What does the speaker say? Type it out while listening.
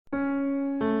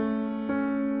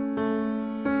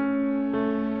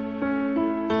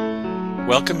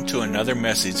Welcome to another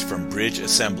message from Bridge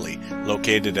Assembly,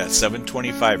 located at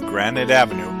 725 Granite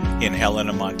Avenue in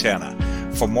Helena, Montana.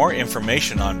 For more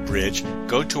information on Bridge,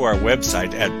 go to our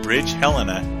website at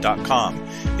bridgehelena.com.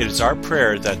 It is our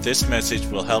prayer that this message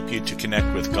will help you to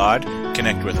connect with God,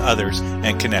 connect with others,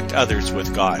 and connect others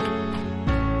with God.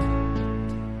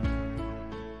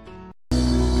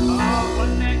 Oh,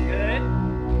 wasn't that good?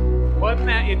 Wasn't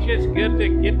that? It's just good to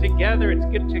get together. It's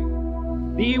good to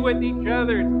be with each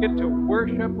other. It's good to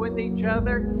worship with each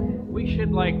other. We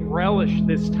should relish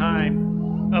this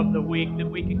time of the week that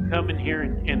we can come in here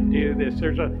and do this.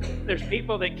 There's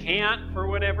people that can't for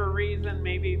whatever reason.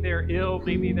 Maybe they're ill,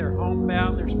 maybe they're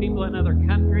homebound. There's people in other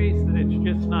countries that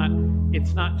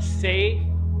it's not safe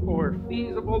or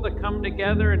feasible to come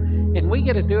together, and we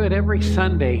get to do it every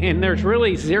Sunday, and there's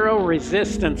really zero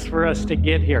resistance for us to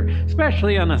get here,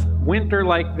 especially on a winter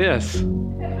like this.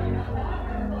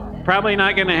 Probably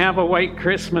not going to have a white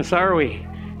Christmas, are we?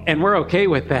 And we're okay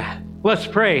with that. Let's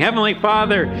pray. Heavenly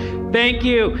Father, thank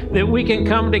you that we can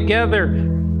come together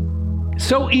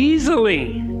so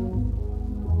easily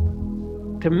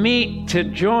to meet, to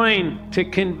join, to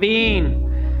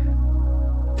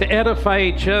convene, to edify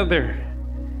each other.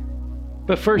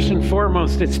 But first and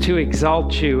foremost, it's to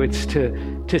exalt you. It's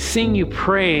to sing you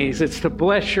praise. It's to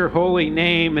bless your holy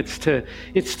name. It's to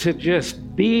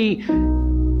just be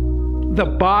the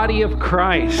body of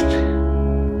Christ,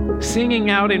 singing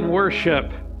out in worship.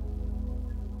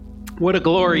 What a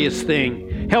glorious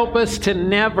thing. Help us to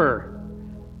never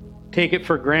take it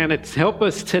for granted. Help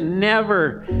us to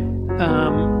never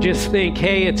just think,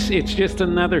 hey, it's just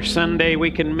another Sunday. We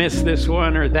can miss this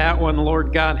one or that one.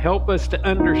 Lord God, help us to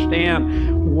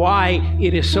understand why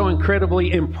it is so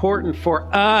incredibly important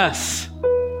for us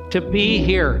to be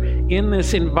here in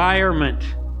this environment,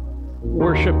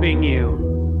 worshiping you.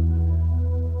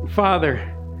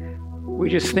 Father, we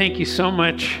just thank you so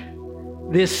much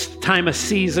this time of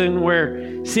season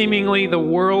where seemingly the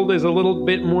world is a little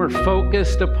bit more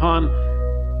focused upon,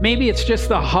 maybe it's just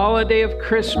the holiday of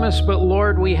Christmas, but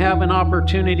Lord, we have an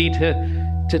opportunity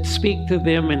to speak to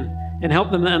them and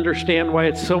help them to understand why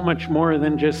it's so much more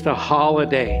than just a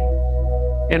holiday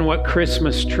and what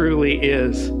Christmas truly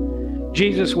is.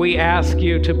 Jesus, we ask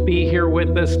you to be here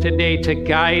with us today, to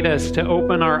guide us, to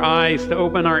open our eyes, to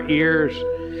open our ears.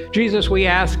 Jesus, we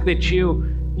ask that you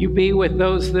be with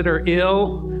those that are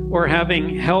ill or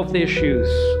having health issues,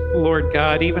 Lord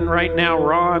God. Even right now,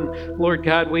 Ron, Lord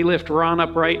God, we lift Ron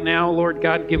up right now. Lord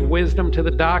God, give wisdom to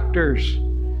the doctors.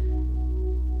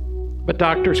 But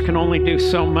doctors can only do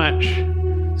so much.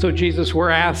 So Jesus, we're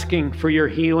asking for your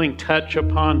healing touch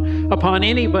upon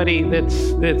anybody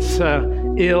that's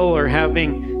ill or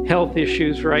having health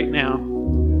issues right now.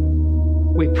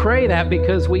 We pray that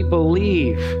because we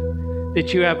believe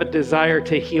that you have a desire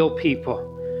to heal people.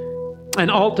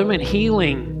 And ultimate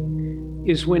healing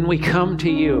is when we come to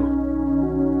you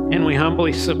and we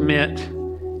humbly submit.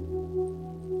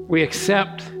 We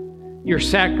accept your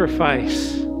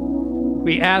sacrifice.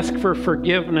 We ask for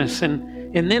forgiveness.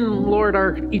 And then, Lord,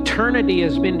 our eternity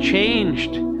has been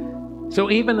changed. So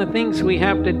even the things we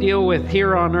have to deal with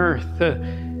here on earth,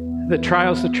 the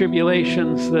trials, the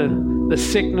tribulations, the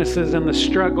sicknesses and the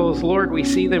struggles, Lord, we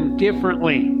see them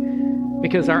differently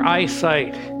because our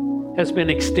eyesight has been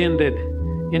extended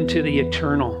into the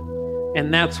eternal.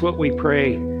 And that's what we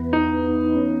pray.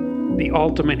 The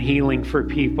ultimate healing for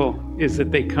people is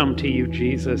that they come to you,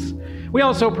 Jesus. We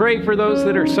also pray for those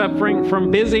that are suffering from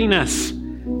busyness.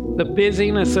 The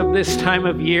busyness of this time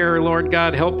of year, Lord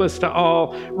God, help us to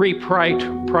all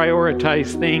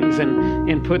prioritize things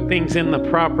and put things in the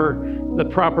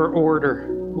proper order,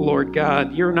 Lord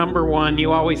God. You're number one.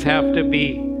 You always have to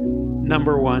be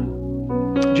number one.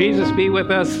 Jesus, be with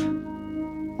us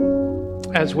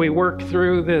as we work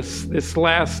through this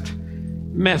last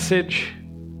message.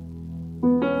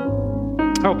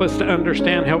 Help us to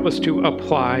understand. Help us to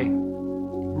apply.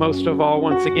 Most of all,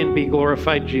 once again, be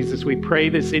glorified, Jesus. We pray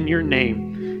this in your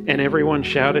name. And everyone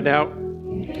shouted out,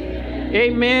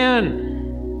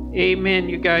 Amen. Amen.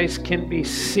 You guys can be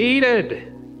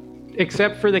seated,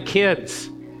 except for the kids.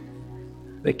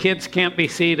 The kids can't be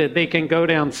seated. They can go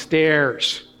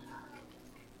downstairs.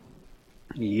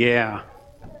 Yeah.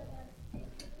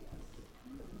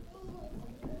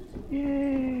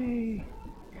 Yay.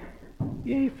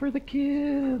 Yay for the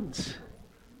kids.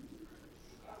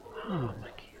 Oh, my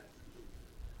God.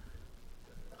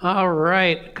 All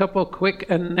right, a couple quick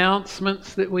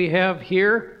announcements that we have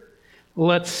here.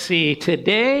 Let's see.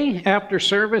 Today, after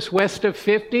service, west of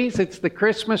 50s, it's the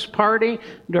Christmas party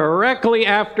directly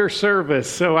after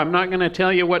service. So I'm not going to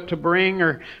tell you what to bring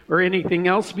or anything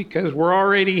else because we're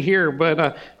already here.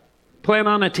 But plan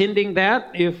on attending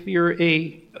that if you're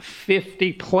a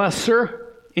 50-pluser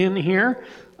in here.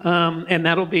 And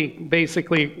that'll be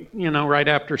basically, right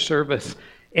after service.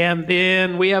 And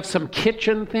then we have some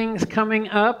kitchen things coming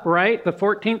up, right? The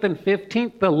 14th and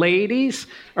 15th, the ladies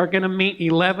are going to meet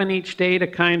 11 each day to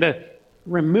kind of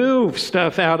remove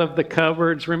stuff out of the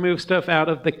cupboards, remove stuff out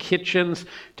of the kitchens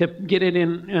to get it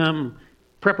in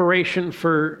preparation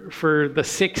for the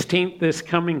 16th, this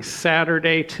coming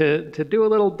Saturday, to do a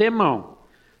little demo.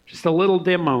 Just a little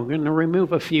demo. We're going to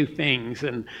remove a few things.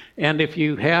 And if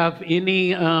you have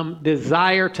any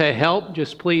desire to help,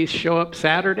 just please show up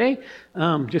Saturday.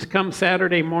 Just come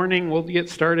Saturday morning. We'll get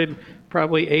started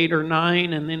probably 8 or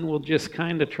 9, and then we'll just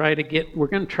kind of we're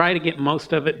going to try to get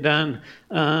most of it done.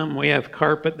 We have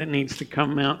carpet that needs to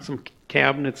come out, some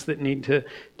cabinets that need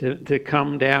to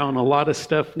come down. A lot of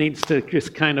stuff needs to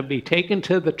just kind of be taken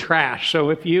to the trash. So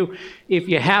if you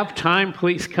have time,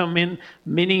 please come in.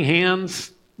 Many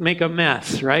hands make a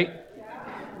mess, right?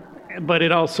 But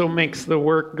it also makes the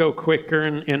work go quicker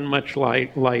and much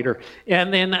lighter.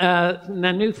 And then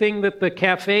the new thing that the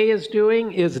cafe is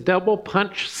doing is double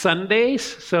punch Sundays.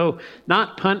 So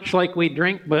not punch like we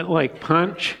drink, but like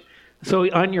punch. So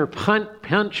on your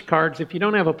punch cards, if you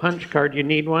don't have a punch card, you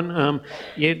need one.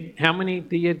 How many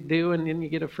do you do and then you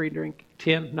get a free drink?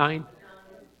 10, 9,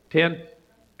 10,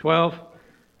 12?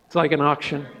 It's like an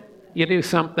auction. You do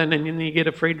something and then you get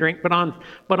a free drink. But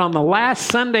on the last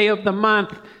Sunday of the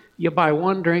month, you buy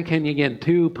one drink and you get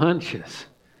 2 punches.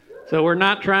 So we're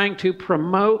not trying to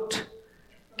promote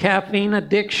caffeine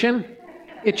addiction.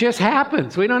 It just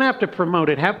happens. We don't have to promote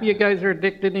it. Half of you guys are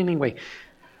addicted anyway.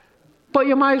 But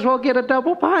you might as well get a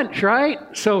double punch, right?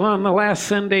 So on the last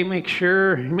Sunday, make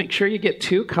sure you get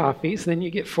 2 coffees, then you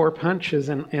get 4 punches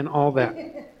and all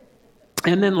that.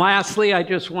 And then lastly, I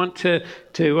just want to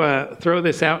throw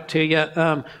this out to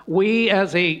you. We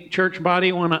as a church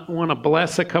body want to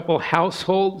bless a couple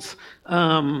households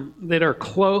that are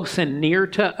close and near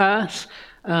to us.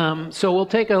 So we'll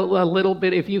take a little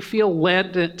bit, if you feel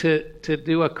led to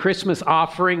do a Christmas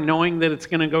offering, knowing that it's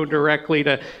going to go directly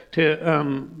to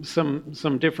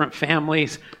some different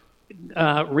families.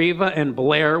 Reva and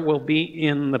Blair will be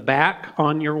in the back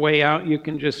on your way out. You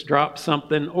can just drop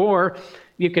something, or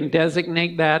you can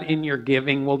designate that in your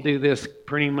giving. We'll do this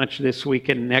pretty much this week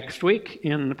and next week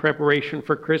in the preparation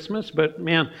for Christmas. But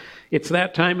man, it's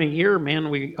that time of year, man.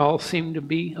 We all seem to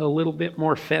be a little bit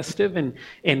more festive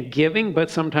and giving, but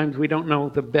sometimes we don't know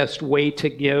the best way to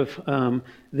give.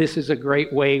 This is a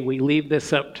great way. We leave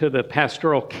this up to the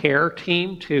pastoral care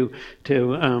team to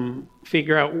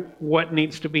figure out what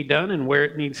needs to be done and where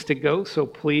it needs to go. So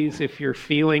please, if you're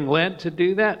feeling led to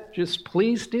do that, just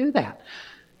please do that.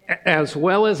 As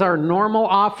well as our normal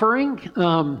offering,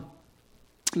 you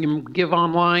can give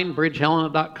online,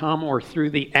 bridgehelena.com, or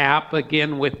through the app.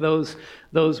 Again, with those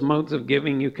modes of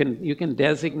giving, you can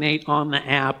designate on the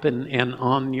app and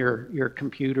on your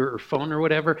computer or phone or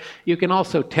whatever. You can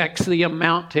also text the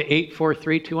amount to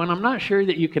 84321. I'm not sure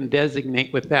that you can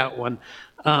designate with that one.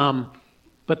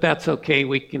 But that's okay.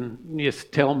 We can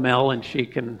just tell Mel and she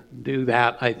can do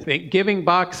that, I think. Giving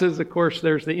boxes, of course,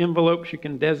 there's the envelopes. You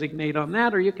can designate on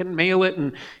that, or you can mail it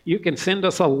and you can send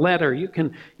us a letter. You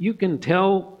can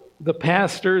tell the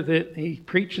pastor that he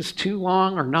preaches too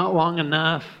long or not long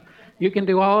enough. You can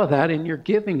do all of that in your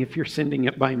giving if you're sending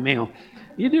it by mail.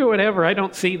 You do whatever. I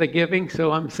don't see the giving,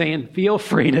 so I'm saying feel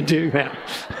free to do that.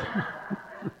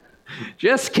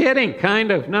 Just kidding,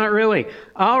 kind of, not really.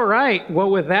 All right, well,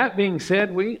 with that being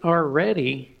said, we are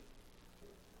ready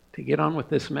to get on with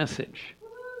this message.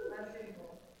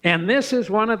 And this is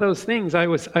one of those things I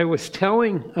was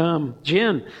telling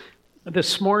Jen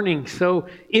this morning. So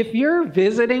if you're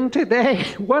visiting today,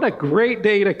 what a great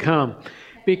day to come,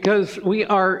 because we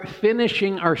are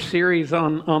finishing our series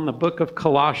on the book of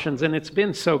Colossians, and it's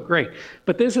been so great.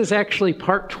 But this is actually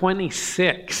part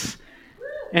 26.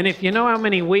 And if you know how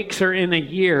many weeks are in a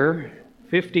year,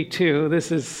 52,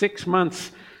 this is 6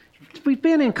 months. We've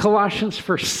been in Colossians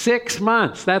for 6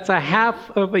 months. That's a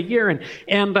half of a year.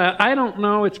 And I don't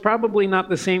know, it's probably not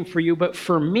the same for you, but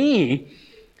for me,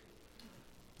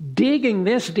 digging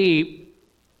this deep,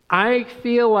 I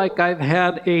feel like I've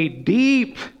had a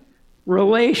deep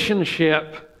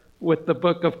relationship with the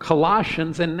book of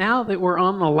Colossians. And now that we're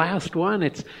on the last one,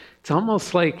 it's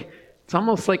almost like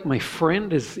my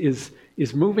friend is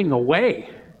moving away,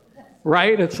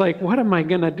 right? It's like, what am I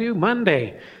going to do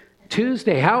Monday?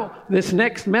 Tuesday, how this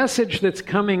next message that's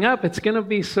coming up, it's going to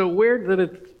be so weird that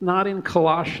it's not in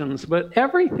Colossians, but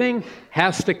everything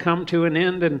has to come to an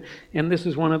end, and this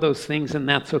is one of those things, and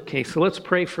that's okay. So let's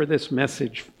pray for this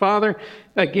message. Father,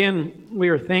 again, we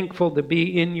are thankful to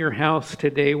be in your house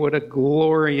today. What a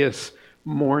glorious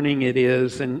morning it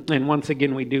is, and once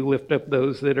again, we do lift up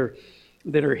those that are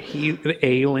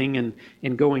ailing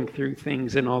and going through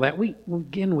things and all that. We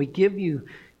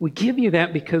give you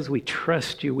that because we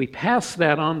trust you. We pass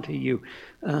that on to you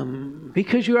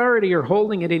because you already are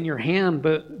holding it in your hand,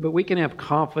 but we can have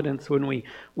confidence when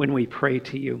we pray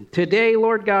to you. Today,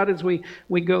 Lord God, as we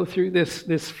go through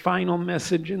this final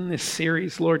message in this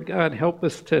series, Lord God, help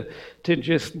us to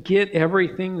just get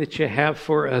everything that you have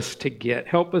for us to get.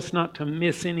 Help us not to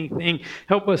miss anything.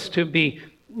 Help us to be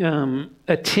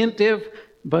attentive,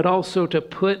 but also to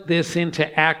put this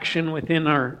into action within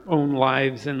our own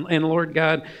lives. And Lord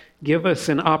God, give us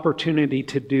an opportunity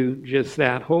to do just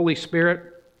that. Holy Spirit,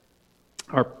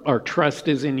 our trust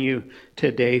is in you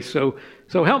today. So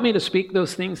help me to speak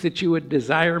those things that you would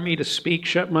desire me to speak.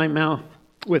 Shut my mouth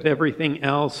with everything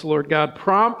else. Lord God,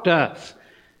 prompt us,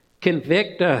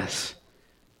 convict us,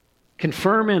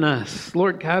 confirm in us.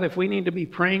 Lord God, if we need to be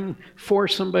praying for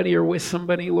somebody or with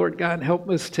somebody, Lord God, help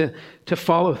us to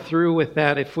follow through with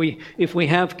that. If we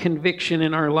have conviction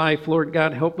in our life, Lord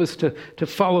God, help us to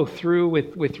follow through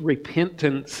with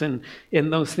repentance and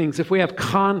in those things. If we have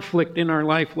conflict in our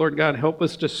life, Lord God, help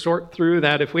us to sort through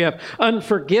that. If we have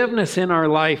unforgiveness in our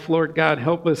life, Lord God,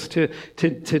 help us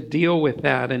to deal with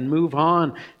that and move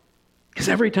on. Because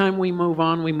every time we move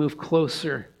on, we move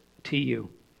closer to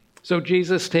you. So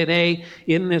Jesus, today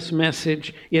in this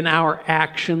message, in our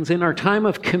actions, in our time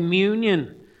of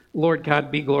communion, Lord God,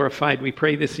 be glorified. We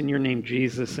pray this in your name,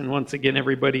 Jesus. And once again,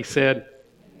 everybody said,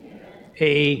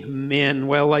 Amen.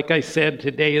 Well, like I said,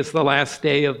 today is the last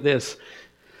day of this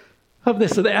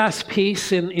last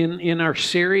piece in our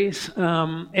series.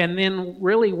 And then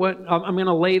really what I'm going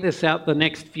to lay this out the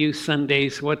next few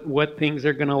Sundays, what things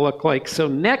are going to look like. So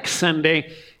next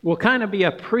Sunday will kind of be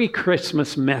a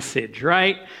pre-Christmas message,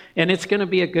 right? And it's going to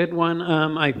be a good one.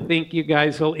 I think you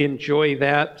guys will enjoy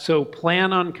that. So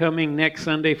plan on coming next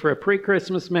Sunday for a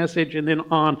pre-Christmas message. And then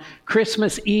on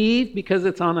Christmas Eve, because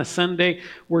it's on a Sunday,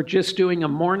 we're just doing a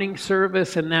morning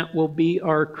service, and that will be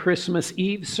our Christmas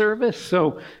Eve service.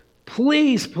 So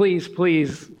please, please,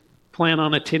 please plan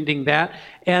on attending that.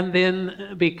 And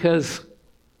then because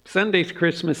Sunday's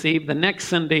Christmas Eve, the next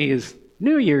Sunday is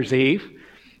New Year's Eve.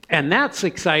 And that's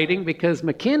exciting because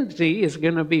Mackenzie is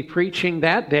going to be preaching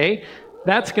that day.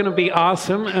 That's going to be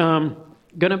awesome.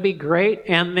 Going to be great.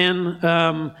 And then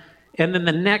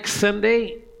the next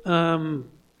Sunday,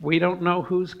 we don't know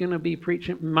who's going to be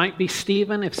preaching. It might be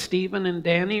Stephen. If Stephen and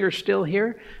Danny are still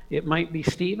here, it might be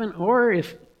Stephen. Or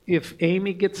if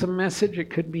Amy gets a message, it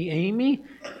could be Amy.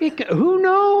 Who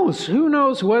knows? Who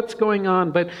knows what's going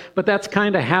on? But that's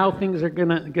kind of how things are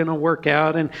gonna work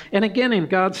out. And again, in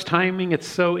God's timing, it's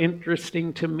so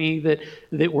interesting to me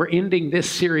that we're ending this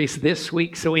series this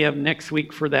week, so we have next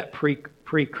week for that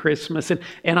pre-Christmas.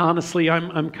 And honestly,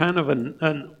 I'm kind of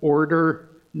an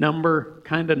order number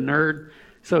kind of nerd.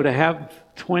 So to have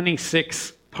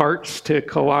 26 parts to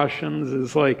Colossians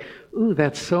is like, ooh,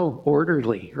 that's so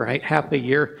orderly, right? Half a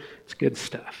year, it's good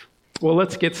stuff. Well,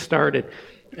 let's get started.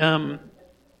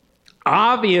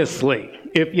 Obviously,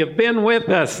 if you've been with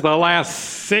us the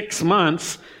last 6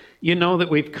 months, you know that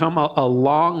we've come a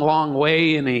long, long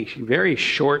way in a very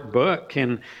short book,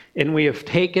 and we have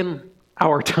taken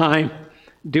our time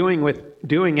doing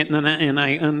it, and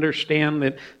I understand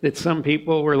that some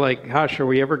people were like, gosh, are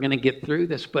we ever going to get through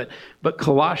this? But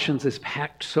Colossians is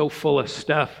packed so full of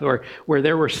stuff, or where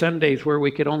there were Sundays where we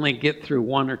could only get through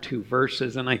 1 or 2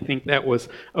 verses, and I think that was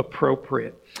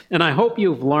appropriate. And I hope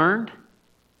you've learned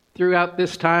throughout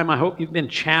this time. I hope you've been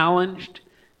challenged,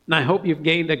 and I hope you've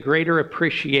gained a greater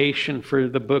appreciation for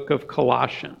the book of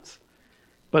Colossians.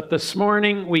 But this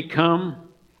morning we come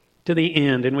to the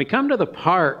end, and we come to the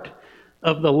part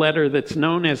of the letter that's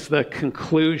known as the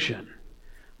conclusion.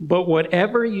 But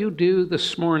whatever you do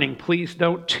this morning, please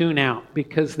don't tune out,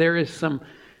 because there is some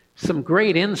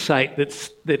great insight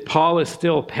that Paul is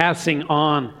still passing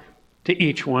on to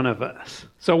each one of us.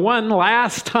 So one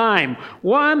last time,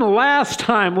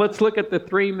 let's look at the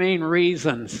 3 main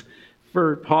reasons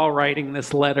for Paul writing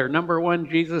this letter. Number 1,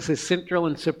 Jesus is central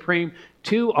and supreme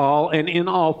to all and in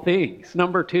all things.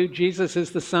 Number 2, Jesus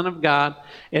is the Son of God.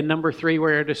 And number 3,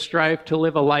 we're to strive to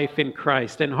live a life in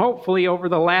Christ. And hopefully over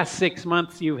the last 6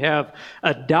 months, you have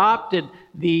adopted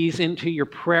these into your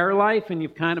prayer life, and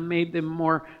you've kind of made them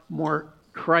more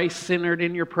Christ-centered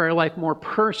in your prayer life, more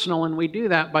personal. And we do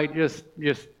that by just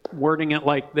wording it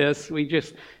like this.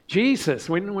 Jesus,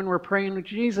 when we're praying,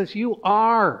 Jesus, you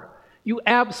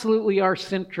absolutely are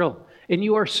central, and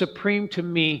you are supreme to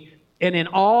me, and in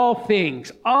all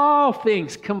things,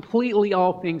 completely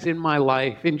all things in my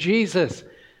life. And Jesus,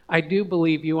 I do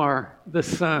believe you are the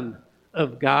Son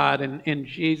of God, and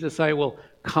Jesus, I will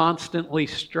constantly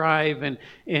strive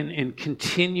and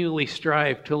continually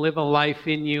strive to live a life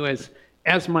in you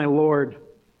as my Lord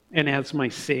and as my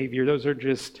Savior. Those are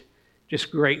just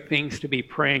great things to be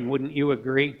praying. Wouldn't you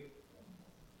agree?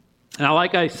 Now,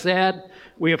 like I said,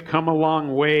 we have come a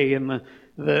long way, and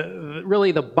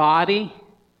really the body,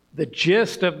 the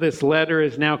gist of this letter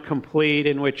is now complete,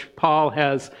 in which Paul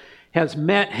has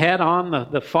met head on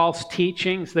the false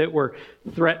teachings that were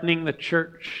threatening the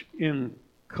church in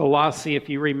Colossae. If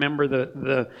you remember,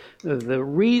 the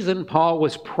reason Paul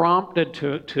was prompted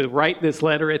to write this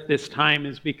letter at this time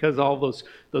is because all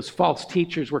those false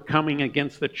teachers were coming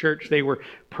against the church. They were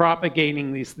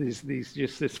propagating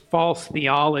this false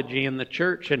theology in the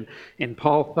church, and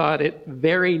Paul thought it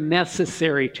very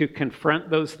necessary to confront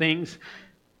those things.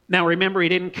 Now remember, he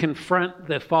didn't confront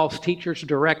the false teachers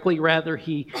directly. Rather,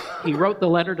 he wrote the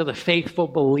letter to the faithful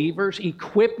believers,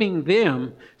 equipping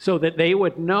them so that they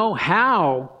would know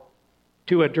how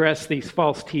to address these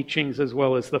false teachings as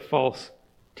well as the false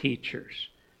teachers.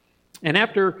 And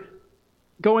after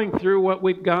going through what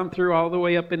we've gone through all the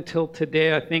way up until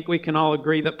today, I think we can all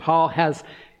agree that Paul has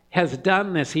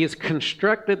done this. He has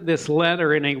constructed this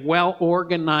letter in a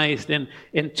well-organized and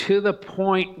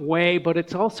to-the-point way, but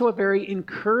it's also a very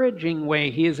encouraging way.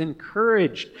 He has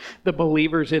encouraged the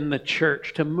believers in the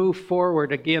church to move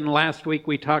forward. Again, last week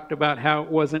we talked about how it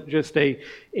wasn't just like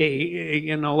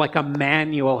a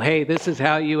manual. Hey, this is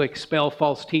how you expel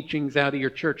false teachings out of your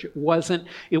church. It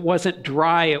wasn't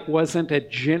dry. It wasn't a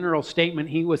general statement.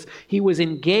 He was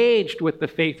engaged with the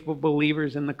faithful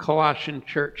believers in the Colossian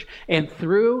church, and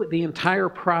through the entire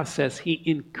process, he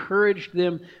encouraged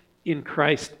them in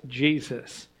Christ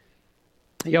Jesus.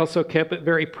 He also kept it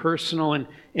very personal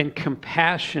and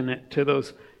compassionate to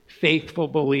those faithful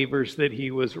believers that he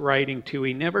was writing to.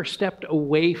 He never stepped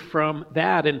away from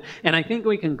that. And I think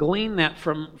we can glean that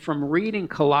from reading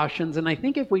Colossians. And I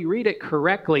think if we read it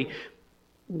correctly,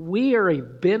 we are a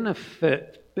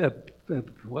benefit.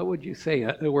 What would you say?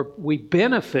 We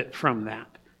benefit from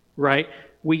that, right?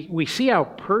 We see how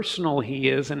personal he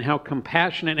is and how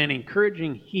compassionate and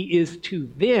encouraging he is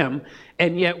to them,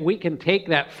 and yet we can take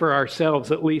that for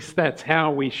ourselves. At least that's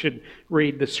how we should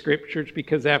read the Scriptures,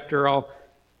 because after all,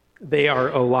 they are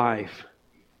alive.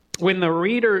 When the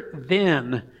reader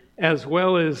then, as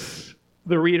well as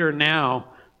the reader now,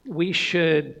 we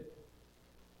should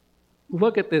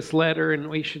look at this letter and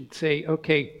we should say,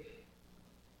 okay,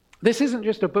 this isn't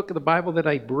just a book of the Bible that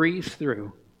I breeze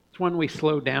through. It's one we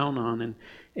slow down on,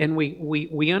 and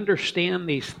we understand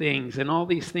these things and all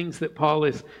these things that Paul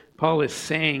is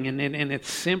saying, and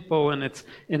it's simple and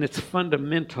it's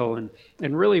fundamental,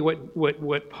 and really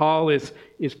what Paul is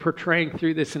portraying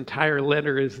through this entire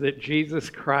letter is that Jesus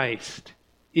Christ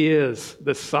is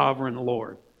the sovereign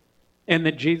Lord, and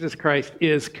that Jesus Christ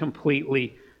is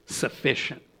completely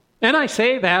sufficient. And I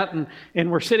say that,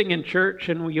 and we're sitting in church,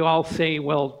 and you all say,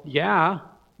 well, yeah,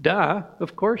 duh,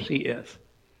 of course he is.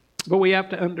 But we have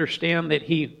to understand that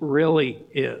he really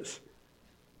is.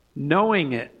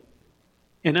 Knowing it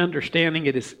and understanding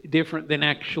it is different than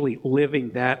actually living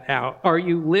that out. Are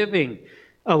you living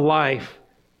a life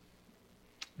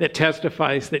that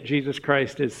testifies that Jesus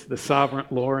Christ is the sovereign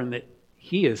Lord and that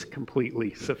he is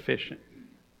completely sufficient?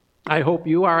 I hope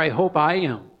you are. I hope I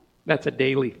am. That's a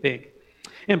daily thing.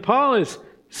 And Paul has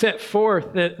set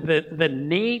forth the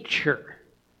nature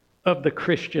of the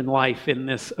Christian life in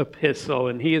this epistle,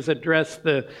 and he has addressed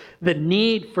the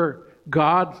need for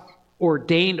God's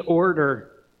ordained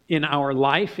order in our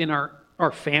life, in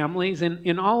our families, and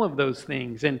in all of those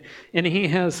things. And he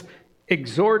has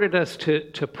exhorted us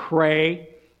to pray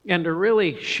and to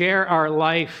really share our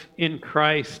life in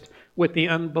Christ with the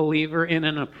unbeliever in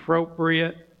an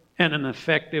appropriate and an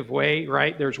effective way,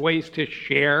 right? There's ways to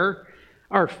share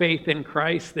our faith in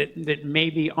Christ that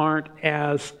maybe aren't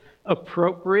as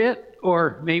appropriate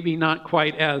or maybe not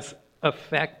quite as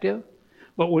effective.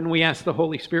 But when we ask the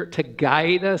Holy Spirit to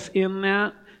guide us in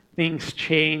that, things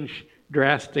change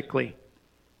drastically.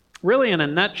 Really, in a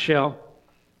nutshell,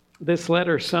 this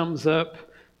letter sums up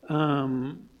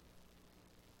the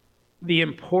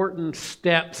important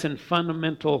steps and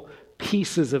fundamental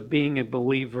pieces of being a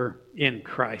believer in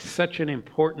Christ. Such an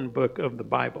important book of the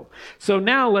Bible. So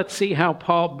now let's see how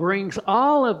Paul brings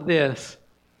all of this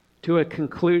to a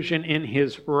conclusion in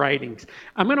his writings.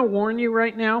 I'm going to warn you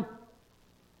right now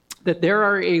that there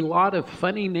are a lot of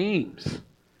funny names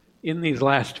in these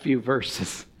last few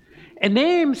verses. And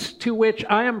names to which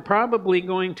I am probably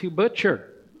going to butcher.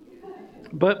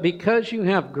 But because you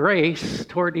have grace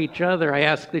toward each other, I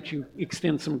ask that you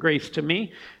extend some grace to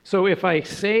me. So if I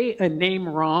say a name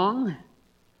wrong,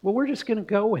 well, we're just going to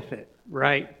go with it,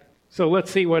 right? So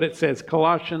let's see what it says.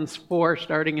 Colossians 4,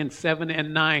 starting in 7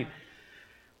 and 9.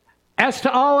 As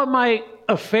to all of my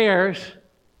affairs,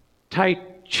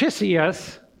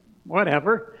 Tychicus,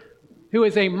 whatever, who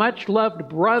is a much-loved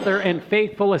brother and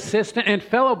faithful assistant and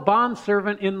fellow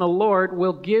bondservant in the Lord,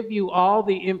 will give you all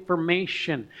the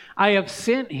information. I have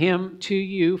sent him to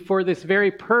you for this very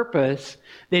purpose,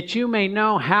 that you may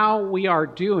know how we are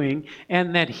doing,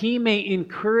 and that he may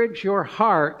encourage your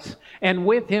hearts. And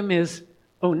with him is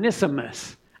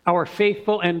Onesimus, our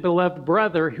faithful and beloved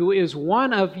brother, who is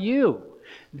one of you.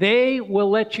 They will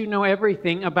let you know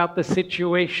everything about the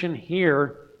situation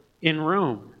here in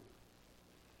Rome.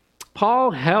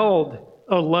 Paul held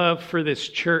a love for this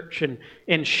church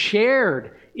and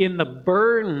shared in the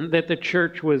burden that the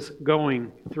church was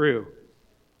going through.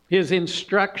 His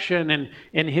instruction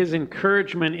and his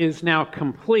encouragement is now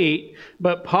complete,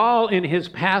 but Paul, in his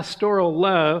pastoral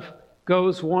love,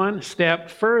 goes one step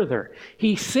further.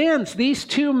 He sends these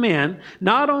two men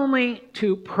not only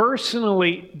to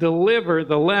personally deliver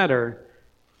the letter,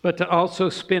 but to also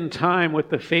spend time with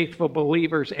the faithful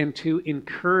believers and to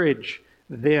encourage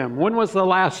them. When was the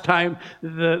last time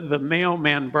the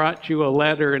mailman brought you a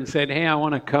letter and said, "Hey, I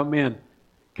want to come in.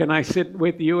 Can I sit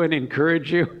with you and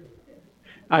encourage you?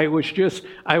 I was just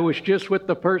with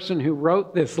the person who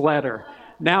wrote this letter.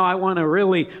 Now I want to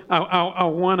really, I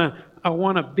want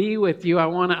to be with you. I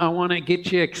want to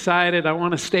get you excited. I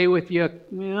want to stay with you,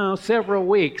 several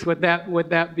weeks. Would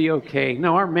that be okay?"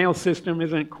 No, our mail system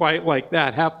isn't quite like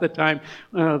that. Half the time,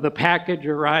 the package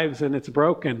arrives and it's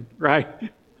broken, right?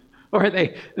 Or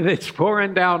it's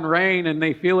pouring down rain and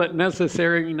they feel it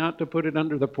necessary not to put it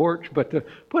under the porch, but to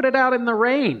put it out in the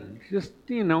rain. Just,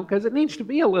 because it needs to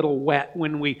be a little wet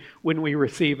when we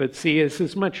receive it. See, this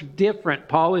is much different.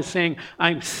 Paul is saying,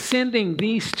 I'm sending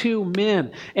these two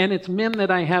men, and it's men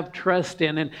that I have trust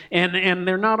in. And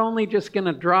they're not only just going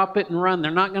to drop it and run.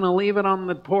 They're not going to leave it on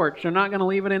the porch. They're not going to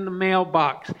leave it in the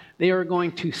mailbox. They are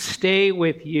going to stay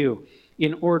with you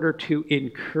in order to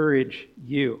encourage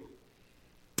you.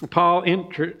 Paul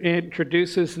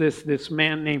introduces this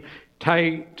man named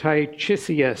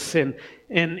Tychicus, and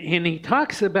he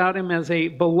talks about him as a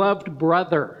beloved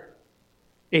brother,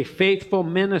 a faithful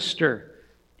minister,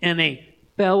 and a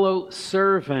fellow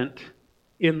servant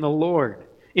in the Lord.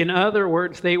 In other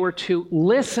words, they were to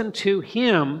listen to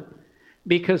him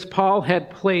because Paul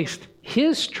had placed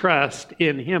his trust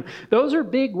in him. Those are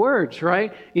big words,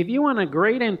 right? If you want a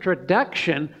great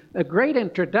introduction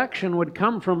would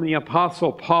come from the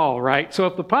Apostle Paul, right? So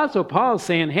if the Apostle Paul is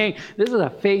saying, "Hey, this is a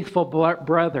faithful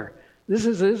brother. This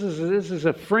is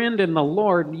a friend in the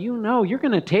Lord," you're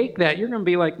going to take that. You're going to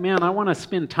be like, "Man, I want to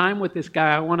spend time with this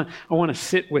guy. I want to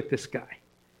sit with this guy."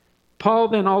 Paul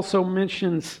then also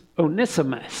mentions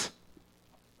Onesimus.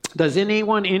 Does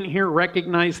anyone in here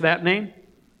recognize that name?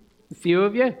 A few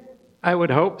of you? I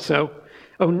would hope so.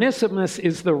 Onesimus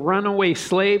is the runaway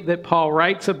slave that Paul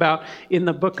writes about in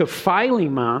the book of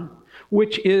Philemon,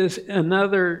 which is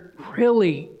another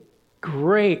really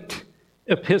great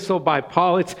epistle by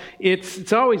Paul.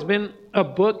 It's always been a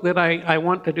book that I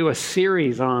want to do a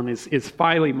series on is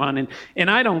Philemon. And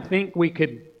I don't think we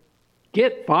could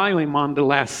get Philemon to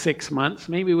last 6 months.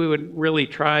 Maybe we would really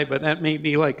try, but that may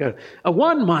be like a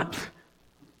 1 month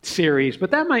series. But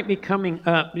that might be coming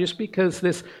up just because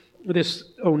this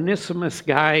Onesimus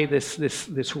guy,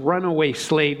 this runaway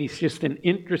slave, he's just an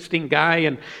interesting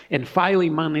guy, and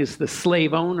Philemon is the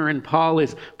slave owner, and Paul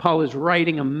is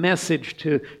writing a message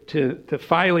to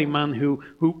Philemon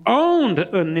who owned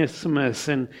Onesimus,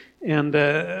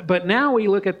 but now we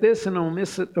look at this, and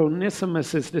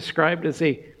Onesimus is described as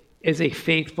a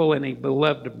faithful and a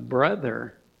beloved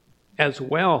brother as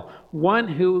well, one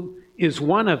who is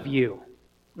one of you,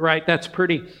 right? That's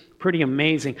pretty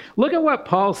amazing. Look at what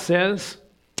Paul says,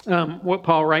 what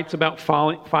Paul writes about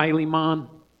Philemon,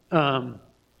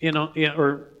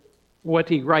 or what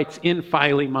he writes in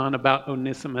Philemon about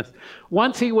Onesimus.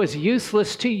 Once he was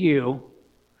useless to you,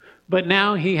 but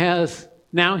now he is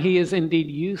indeed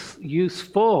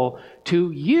useful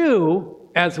to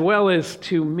you as well as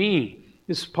to me.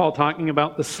 This is Paul talking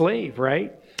about the slave,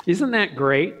 right? Isn't that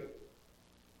great?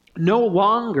 No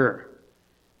longer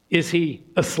is he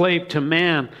a slave to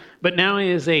man, but now he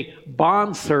is a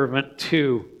bondservant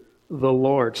to the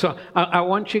Lord. So I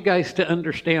want you guys to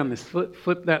understand this.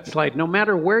 Flip that slide. No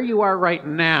matter where you are right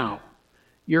now,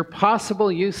 your possible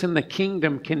use in the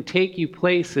kingdom can take you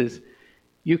places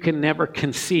you can never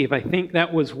conceive. I think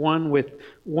that was one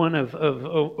of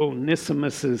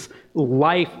Onesimus's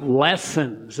life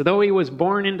lessons. Though he was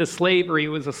born into slavery, he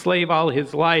was a slave all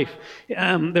his life.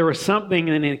 There was something,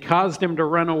 and it caused him to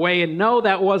run away. And no,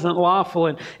 that wasn't lawful,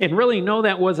 and really, no,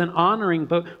 that wasn't honoring.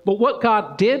 But what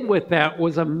God did with that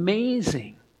was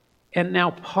amazing. And now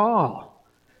Paul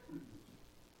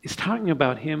is talking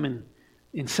about him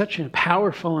in such a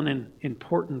powerful and an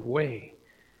important way.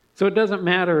 So it doesn't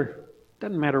matter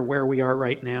where we are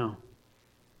right now.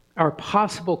 Our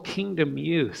possible kingdom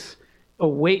use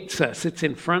awaits us. It's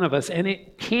in front of us, and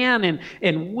it can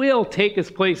and will take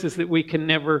us places that we can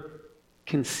never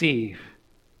conceive.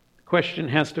 The question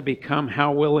has to become,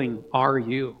 how willing are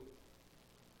you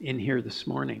in here this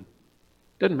morning?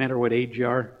 Doesn't matter what age you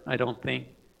are, I don't think.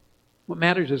 What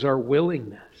matters is our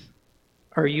willingness.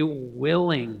 Are you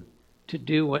willing to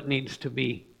do what needs to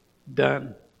be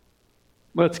done?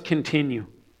 Let's continue.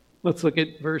 Let's look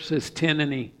at verses 10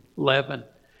 and 11.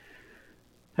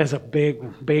 That's a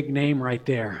big name right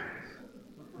there.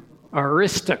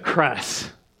 Aristocrus,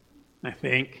 I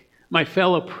think. My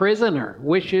fellow prisoner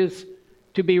wishes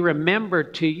to be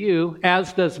remembered to you,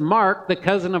 as does Mark, the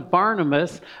cousin of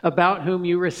Barnabas, about whom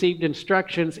you received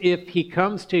instructions. If he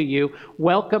comes to you,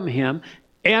 welcome him.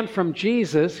 And from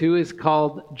Jesus, who is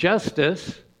called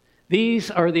Justus.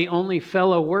 These are the only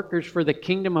fellow workers for the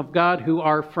kingdom of God who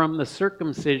are from the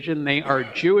circumcision. They are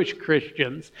Jewish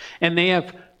Christians, and they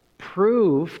have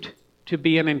proved to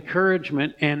be an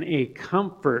encouragement and a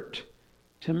comfort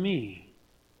to me.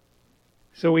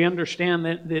 So we understand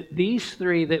that these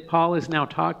three that Paul is now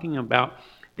talking about,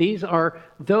 these are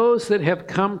those that have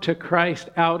come to Christ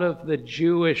out of the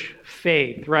Jewish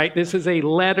faith, right? This is a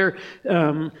letter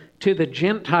to the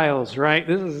Gentiles, right?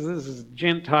 This is a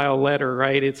Gentile letter,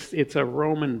 right? It's a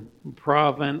Roman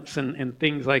province and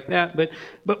things like that.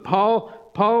 But Paul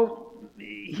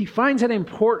he finds it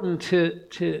important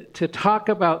to talk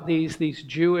about these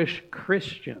Jewish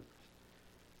Christians.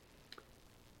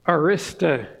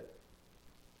 Aristarchus,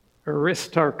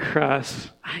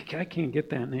 I can't get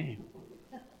that name.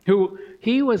 Who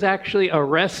he was actually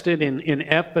arrested in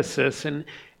Ephesus, and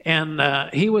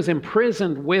he was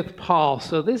imprisoned with Paul.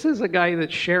 So this is a guy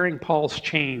that's sharing Paul's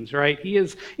chains, right? He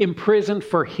is imprisoned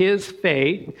for his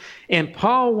faith, and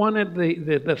Paul wanted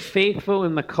the faithful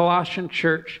in the Colossian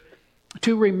church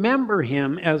to remember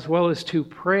him as well as to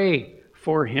pray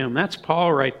for him. That's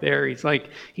Paul right there.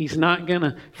 He's not going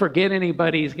to forget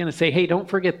anybody. He's going to say, hey, don't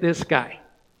forget this guy.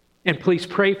 And please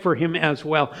pray for him as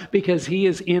well, because he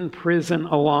is in prison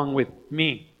along with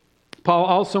me. Paul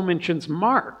also mentions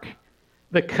Mark,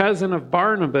 the cousin of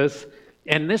Barnabas,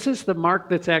 and this is the Mark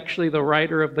that's actually the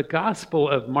writer of the Gospel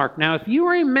of Mark. Now, if you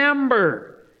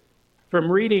remember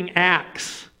from reading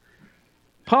Acts,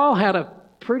 Paul had a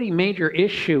pretty major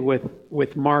issue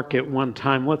with Mark at one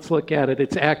time. Let's look at it.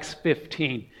 It's Acts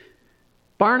 15.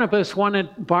 Barnabas would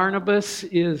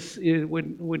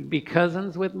be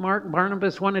cousins with Mark.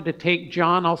 Barnabas wanted to take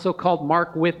John, also called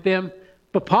Mark, with them.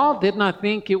 But Paul did not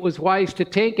think it was wise to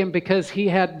take him because he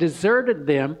had deserted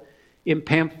them in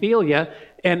Pamphylia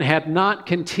and had not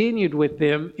continued with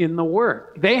them in the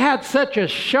work. They had such a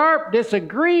sharp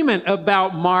disagreement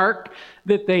about Mark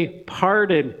that they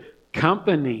parted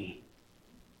company.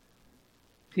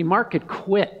 See, Mark had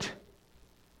quit.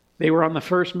 They were on the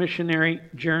first missionary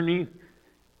journey,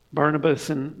 Barnabas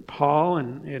and Paul,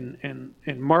 and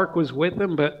Mark was with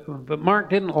them, but Mark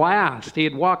didn't last. He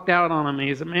had walked out on him, and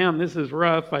he said, man, this is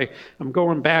rough. I'm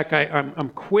going back. I'm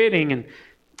quitting.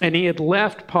 And he had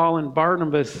left Paul and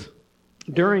Barnabas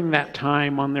during that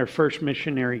time on their first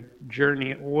missionary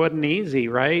journey. It wasn't easy,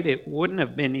 right? It wouldn't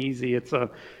have been easy. It's a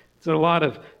lot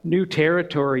of new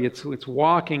territory. It's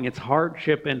walking, it's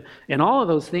hardship, and all of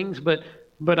those things.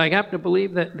 But I have to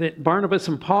believe that Barnabas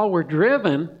and Paul were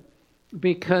driven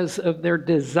because of their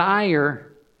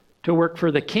desire to work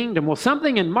for the kingdom. Well,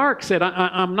 something in Mark said,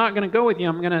 I'm not going to go with you.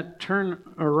 I'm going to turn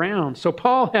around. So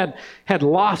Paul had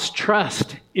lost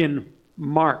trust in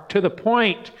Mark to the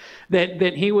point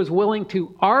that he was willing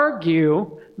to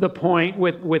argue the point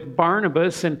with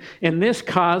Barnabas, and this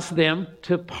caused them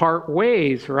to part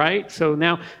ways, right? So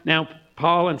now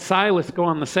Paul and Silas go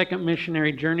on the second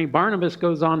missionary journey. Barnabas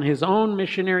goes on his own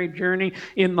missionary journey.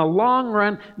 In the long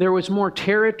run, there was more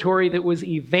territory that was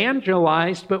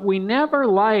evangelized, but we never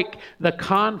like the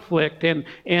conflict and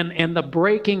the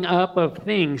breaking up of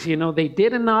things. You know, they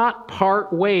did not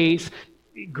part ways.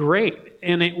 Great.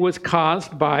 And it was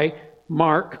caused by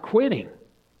Mark quitting.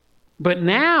 But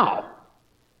now,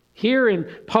 here in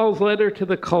Paul's letter to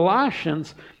the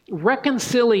Colossians,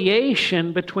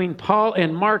 reconciliation between Paul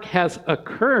and Mark has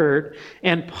occurred,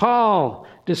 and Paul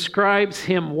describes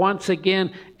him once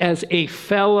again as a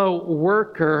fellow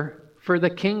worker for the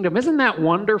kingdom. Isn't that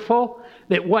wonderful?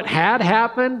 That what had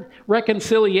happened,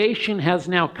 reconciliation has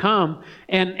now come,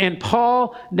 and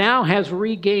Paul now has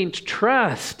regained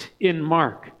trust in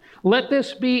Mark. Let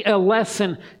this be a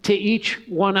lesson to each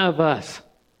one of us.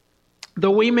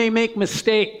 Though we may make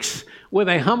mistakes, with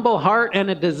a humble heart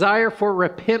and a desire for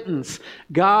repentance,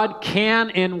 God can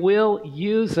and will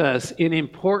use us in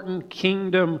important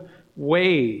kingdom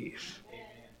ways.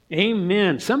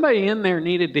 Amen. Somebody in there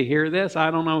needed to hear this. I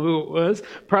don't know who it was.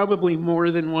 Probably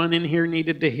more than one in here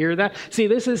needed to hear that. See,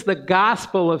 this is the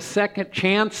gospel of second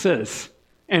chances.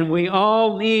 And we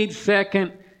all need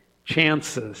second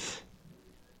chances.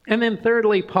 And then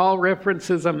thirdly, Paul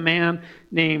references a man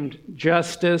named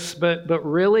Justus, but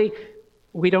really,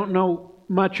 we don't know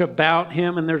much about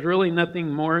him, and there's really nothing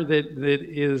more that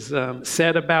is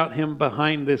said about him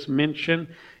behind this mention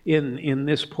in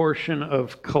this portion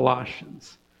of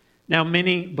Colossians. Now,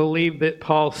 many believe that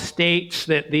Paul states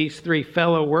that these three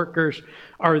fellow workers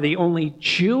are the only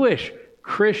Jewish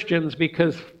Christians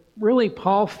because really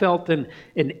Paul felt an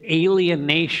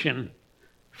alienation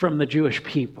from the Jewish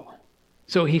people.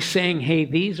 So he's saying, hey,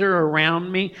 these are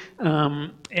around me,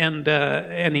 and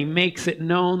he makes it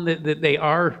known that they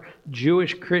are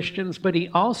Jewish Christians, but he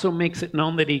also makes it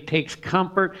known that he takes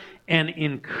comfort and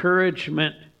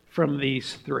encouragement from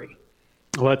these three.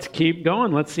 Let's keep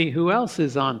going. Let's see who else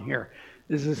is on here.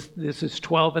 This is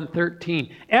 12 and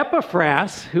 13.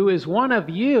 Epaphras, who is one of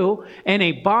you and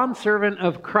a bondservant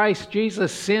of Christ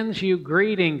Jesus, sends you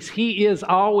greetings. He is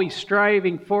always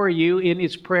striving for you in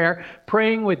his prayer,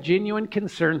 praying with genuine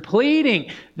concern,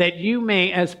 pleading that you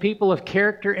may, as people of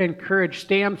character and courage,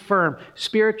 stand firm,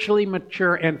 spiritually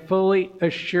mature, and fully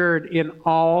assured in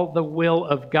all the will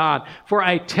of God. For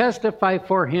I testify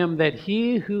for him that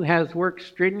he who has worked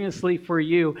strenuously for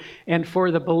you and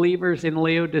for the believers in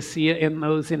Laodicea and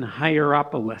those in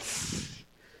Hierapolis.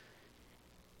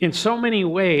 In so many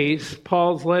ways,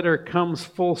 Paul's letter comes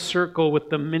full circle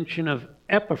with the mention of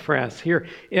Epaphras here.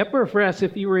 Epaphras,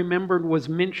 if you remembered, was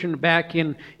mentioned back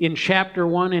in chapter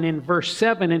 1 and in verse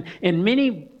 7. And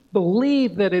many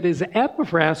believe that it is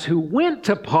Epaphras who went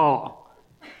to Paul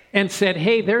and said,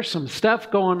 hey, there's some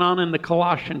stuff going on in the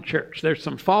Colossian church. There's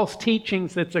some false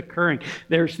teachings that's occurring.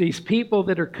 There's these people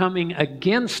that are coming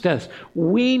against us.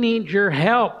 We need your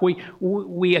help.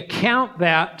 We account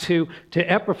that to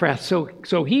Epaphras.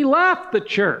 So he left the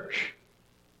church.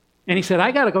 And he said,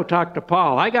 I got to go talk to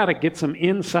Paul. I got to get some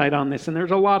insight on this. And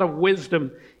there's a lot of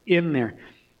wisdom in there.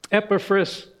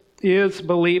 Epaphras is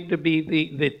believed to be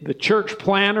the church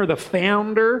planner, the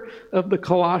founder of the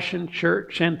Colossian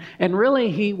church. And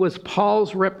really, he was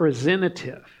Paul's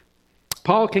representative.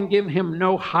 Paul can give him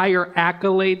no higher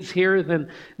accolades here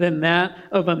than that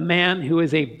of a man who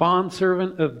is a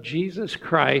bondservant of Jesus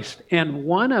Christ and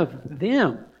one of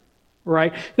them,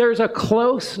 right? There's a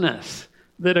closeness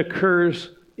that occurs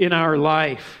in our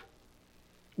life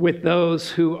with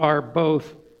those who are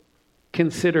both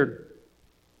considered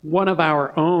one of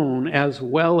our own as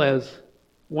well as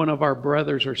one of our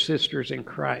brothers or sisters in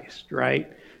Christ,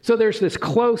 right? So there's this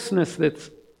closeness that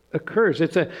occurs.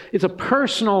 It's a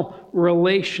personal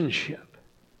relationship.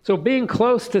 So being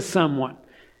close to someone,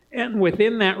 and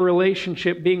within that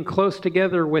relationship, being close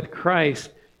together with Christ,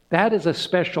 that is a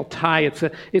special tie.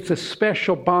 It's a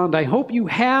special bond. I hope you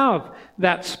have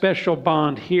that special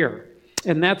bond here.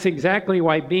 And that's exactly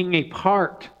why being a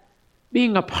part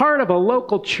of a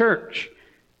local church,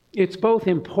 it's both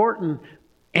important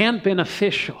and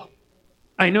beneficial.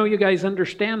 I know you guys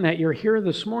understand that. You're here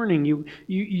this morning.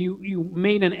 You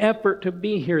made an effort to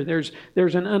be here. There's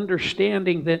an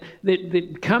understanding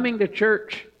that coming to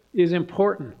church is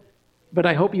important. But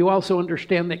I hope you also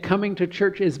understand that coming to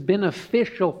church is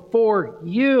beneficial for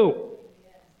you.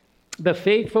 The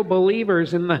faithful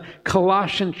believers in the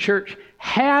Colossian church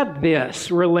had this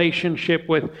relationship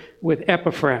with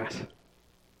Epaphras.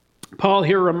 Paul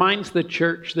here reminds the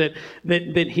church that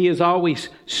he is always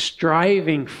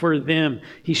striving for them.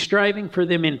 He's striving for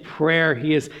them in prayer.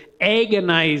 He is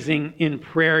agonizing in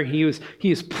prayer. He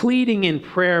is pleading in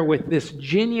prayer with this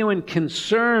genuine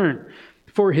concern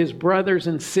for his brothers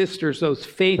and sisters, those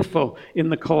faithful in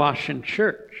the Colossian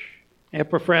church.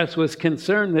 Epaphras was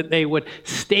concerned that they would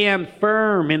stand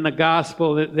firm in the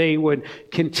gospel, that they would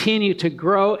continue to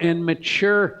grow and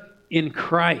mature in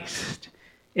Christ,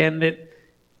 and that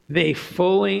they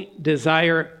fully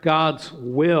desire God's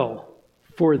will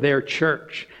for their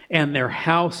church and their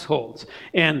households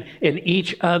and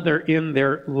each other in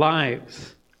their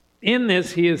lives. In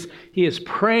this, he is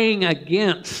praying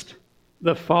against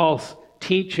the false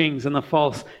teachings and the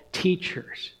false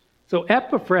teachers. So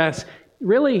Epaphras,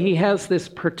 really he has this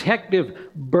protective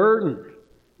burden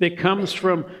that comes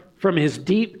from his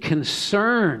deep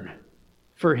concern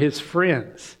for his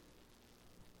friends.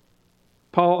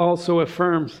 Paul also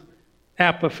affirms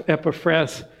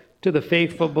Epaphras to the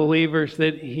faithful believers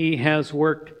that he has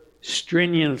worked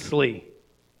strenuously.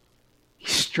 He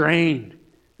strained.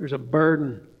 There's a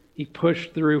burden he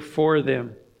pushed through for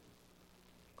them.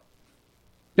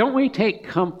 Don't we take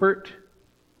comfort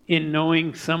in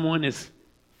knowing someone is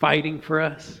fighting for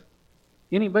us?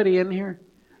 Anybody in here?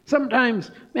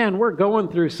 Sometimes, man, we're going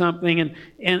through something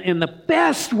and the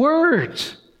best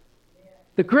words,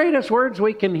 the greatest words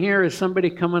we can hear is somebody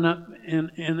coming up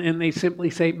and they simply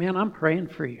say, man, I'm praying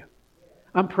for you.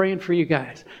 I'm praying for you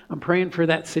guys. I'm praying for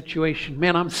that situation.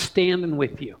 Man, I'm standing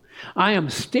with you. I am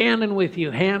standing with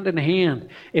you hand in hand,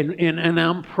 and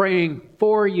I'm praying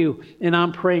for you, and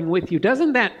I'm praying with you.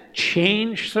 Doesn't that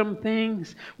change some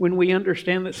things when we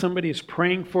understand that somebody is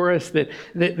praying for us,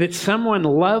 that someone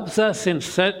loves us in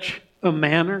such a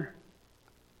manner?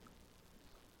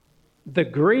 The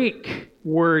Greek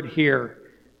word here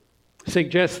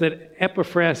suggests that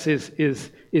Epaphras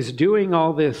is doing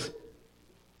all this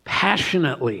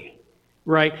passionately,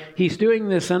 right? He's doing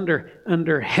this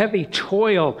under heavy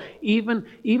toil, even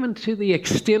to the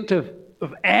extent of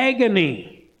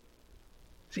agony.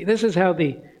 See, this is how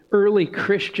the early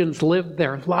Christians lived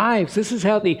their lives. This is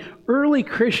how the early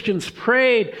Christians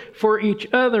prayed for each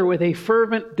other with a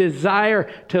fervent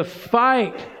desire to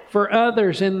fight for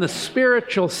others in the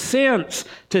spiritual sense,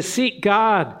 to seek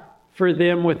God for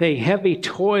them with a heavy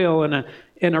toil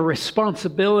and a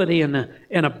responsibility and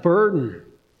a burden.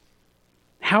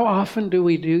 How often do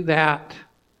we do that?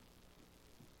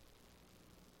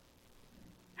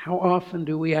 How often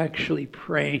do we actually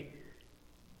pray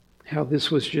how this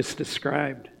was just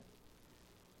described?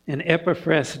 And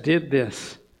Epaphras did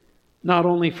this, not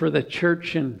only for the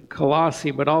church in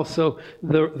Colossae, but also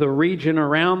the region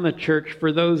around the church,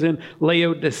 for those in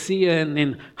Laodicea and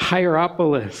in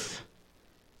Hierapolis.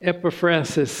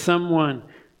 Epaphras is someone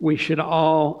we should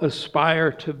all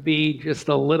aspire to be just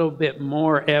a little bit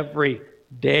more every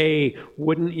day.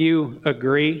 Wouldn't you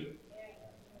agree?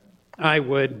 I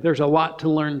would. There's a lot to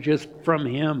learn just from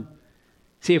him.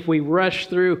 See, if we rush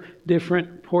through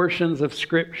different portions of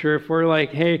Scripture, if we're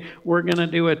like, hey, we're going to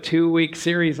do a 2-week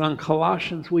series on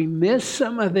Colossians, we miss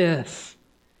some of this.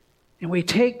 And we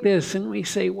take this and we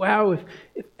say, wow, if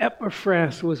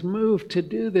Epaphras was moved to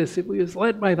do this, if he was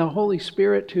led by the Holy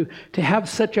Spirit to have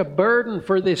such a burden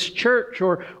for this church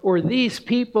or these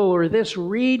people or this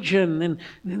region, then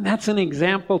that's an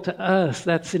example to us.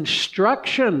 That's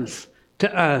instructions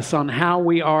to us on how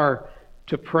we are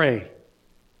to pray.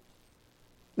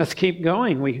 Let's keep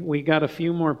going. We got a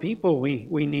few more people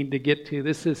we need to get to.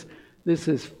 This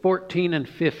is 14 and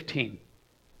 15.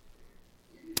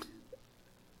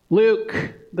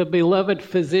 Luke, the beloved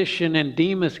physician, and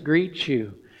Demas greet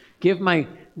you. Give my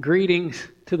greetings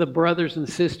to the brothers and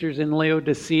sisters in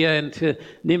Laodicea and to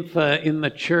Nympha in the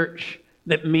church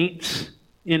that meets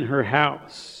in her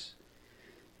house.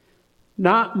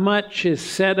 Not much is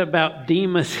said about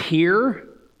Demas here,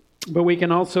 but we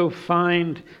can also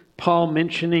find Paul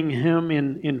mentioning him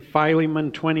in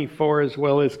Philemon 24 as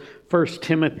well as 1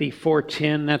 Timothy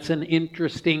 4:10. That's an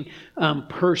interesting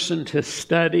person to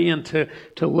study and to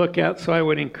look at, so I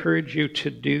would encourage you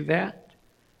to do that.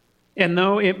 And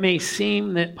though it may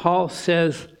seem that Paul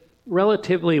says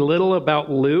relatively little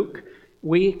about Luke,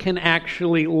 we can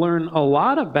actually learn a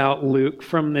lot about Luke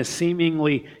from this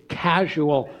seemingly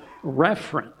casual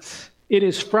reference. It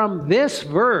is from this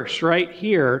verse right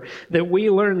here that we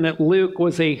learn that Luke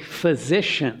was a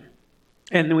physician.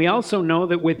 And we also know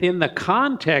that within the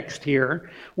context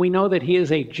here, we know that he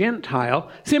is a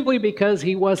Gentile simply because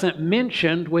he wasn't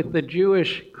mentioned with the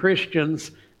Jewish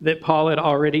Christians that Paul had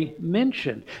already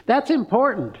mentioned. That's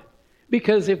important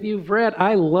because if you've read,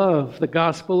 I love the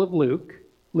Gospel of Luke.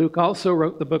 Luke also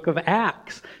wrote the book of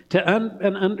Acts to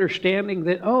an understanding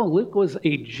that, Luke was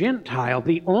a Gentile,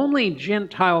 the only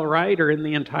Gentile writer in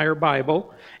the entire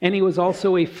Bible, and he was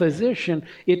also a physician.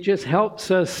 It just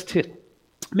helps us to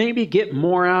maybe get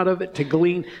more out of it, to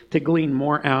glean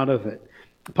more out of it.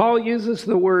 Paul uses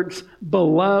the words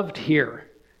beloved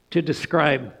here to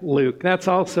describe Luke. That's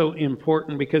also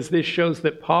important because this shows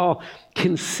that Paul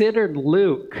considered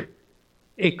Luke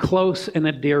a close and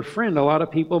a dear friend. A lot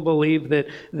of people believe that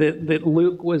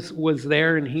Luke was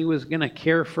there and he was going to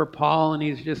care for Paul, and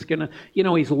he's just going to,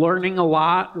 he's learning a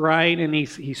lot, right? And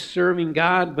he's serving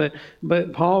God, but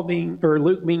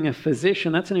Luke being a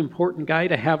physician, that's an important guy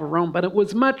to have around. But it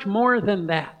was much more than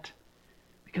that,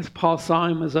 because Paul saw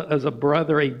him as a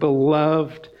brother, a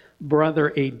beloved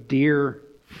brother, a dear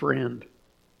friend.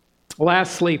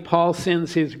 Lastly, Paul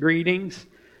sends his greetings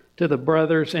to the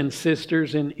brothers and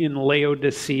sisters in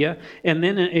Laodicea, and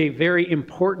then a very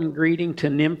important greeting to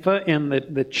Nympha and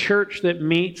the church that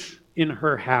meets in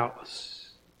her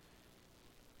house.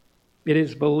 It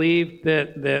is believed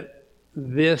that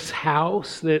this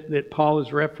house that Paul is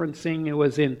referencing, it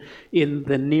was in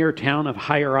the near town of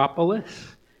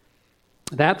Hierapolis.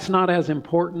 That's not as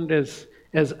important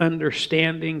as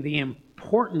understanding the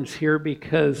importance here,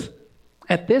 because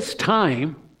at this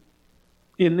time,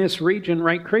 in this region,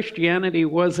 right, Christianity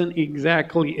wasn't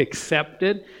exactly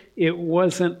accepted. It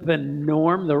wasn't the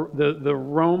norm. The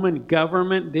Roman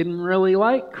government didn't really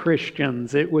like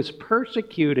Christians. It was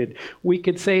persecuted. We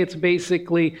could say it's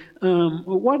basically, it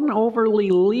wasn't overly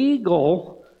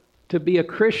legal to be a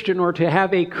Christian or to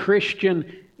have a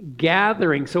Christian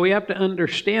gathering. So we have to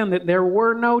understand that there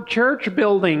were no church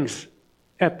buildings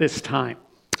at this time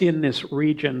in this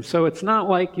region. So it's not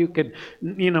like you could,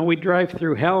 we drive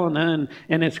through Helena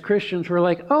and as Christians we're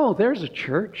like, oh, there's a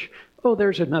church. Oh,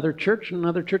 there's another church and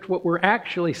another church. What we're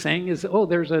actually saying is, oh,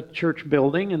 there's a church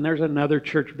building and there's another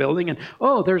church building, and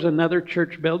oh, there's another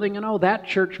church building, and oh, that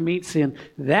church meets in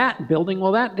that building.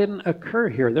 Well, that didn't occur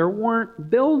here. There weren't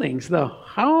buildings. The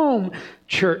home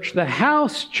church, the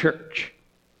house church,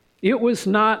 it was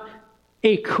not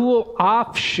a cool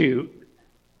offshoot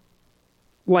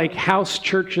like house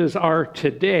churches are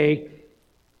today,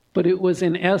 but it was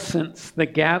in essence the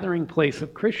gathering place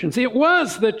of Christians. It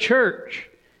was the church.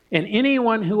 And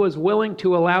anyone who was willing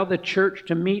to allow the church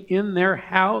to meet in their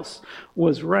house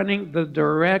was running the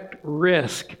direct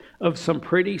risk of some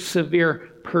pretty severe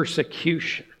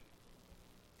persecution.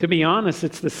 To be honest,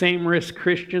 it's the same risk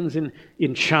Christians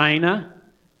in China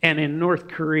and in North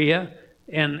Korea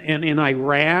and in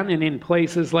Iran and in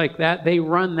places like that, they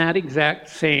run that exact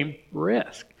same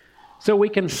risk. So we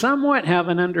can somewhat have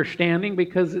an understanding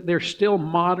because there's still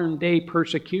modern day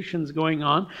persecutions going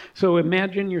on. So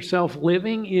imagine yourself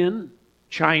living in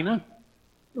China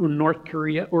or North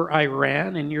Korea or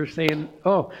Iran, and you're saying,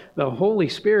 oh, the Holy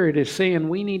Spirit is saying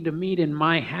we need to meet in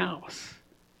my house.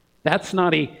 That's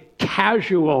not a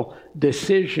casual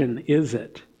decision, is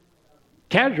it?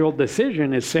 Casual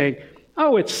decision is saying,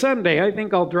 oh, it's Sunday. I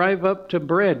think I'll drive up to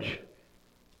Bridge.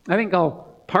 I think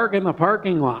I'll park in the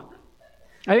parking lot.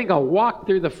 I think I'll walk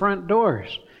through the front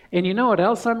doors. And you know what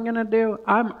else I'm going to do?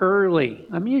 I'm early.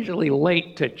 I'm usually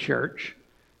late to church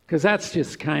because that's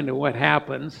just kind of what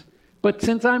happens. But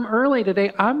since I'm early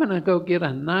today, I'm going to go get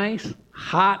a nice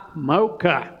hot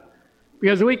mocha.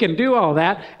 Because we can do all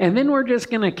that, and then we're just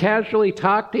going to casually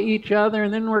talk to each other,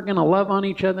 and then we're going to love on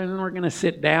each other, and then we're going to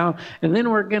sit down, and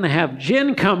then we're going to have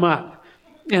gin come up.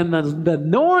 And the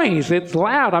noise, it's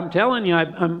loud. I'm telling you,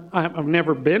 I've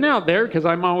never been out there because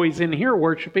I'm always in here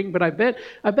worshiping, but I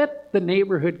bet the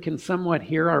neighborhood can somewhat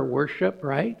hear our worship,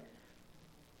 right?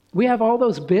 We have all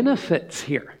those benefits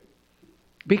here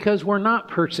because we're not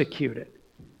persecuted.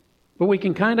 But we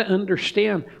can kind of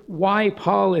understand why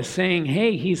Paul is saying,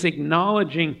 hey, he's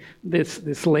acknowledging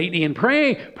this lady and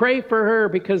pray for her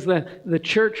because the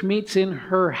church meets in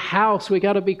her house. We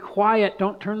got to be quiet.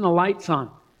 Don't turn the lights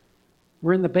on.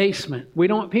 We're in the basement. We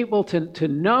don't want people to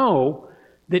know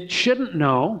that shouldn't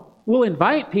know. We'll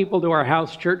invite people to our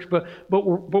house church, but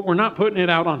we're not putting it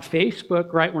out on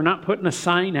Facebook, right? We're not putting a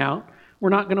sign out. We're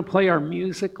not going to play our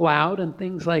music loud and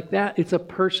things like that. It's a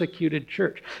persecuted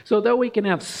church. So though we can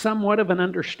have somewhat of an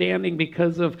understanding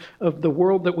because of the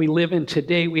world that we live in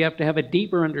today, we have to have a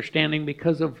deeper understanding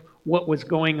because of what was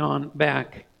going on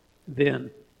back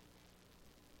then.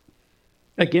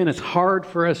 Again, it's hard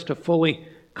for us to fully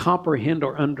comprehend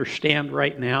or understand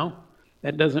right now.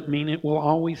 That doesn't mean it will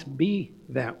always be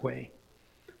that way.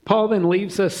 Paul then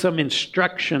leaves us some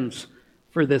instructions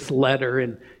for this letter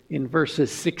in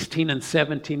verses 16 and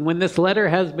 17. When this letter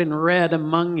has been read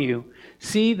among you,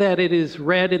 see that it is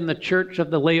read in the church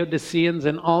of the Laodiceans,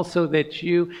 and also that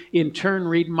you in turn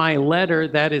read my letter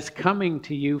that is coming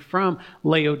to you from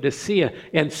Laodicea,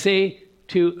 and say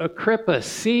to Agrippa,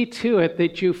 see to it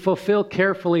that you fulfill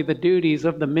carefully the duties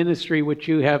of the ministry which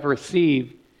you have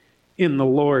received in the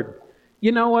Lord.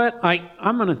 You know what?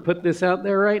 I'm going to put this out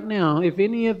there right now. If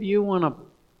any of you want to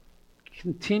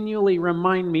continually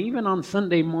remind me, even on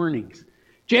Sunday mornings,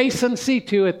 Jason, see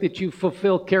to it that you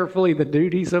fulfill carefully the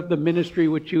duties of the ministry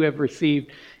which you have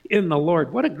received in the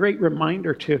Lord. What a great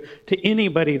reminder to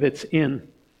anybody that's in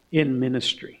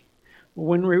ministry.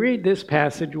 When we read this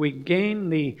passage, we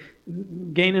gain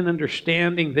an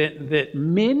understanding that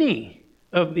many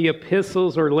of the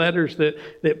epistles or letters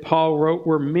that Paul wrote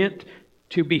were meant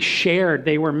to be shared.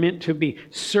 They were meant to be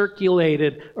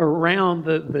circulated around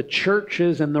the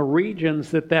churches and the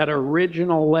regions that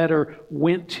original letter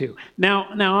went to. Now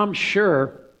I'm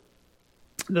sure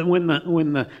that when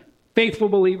the faithful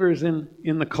believers in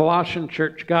the Colossian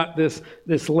church got this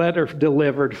letter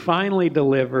finally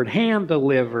delivered,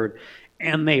 hand-delivered,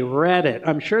 and they read it,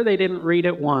 I'm sure they didn't read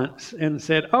it once and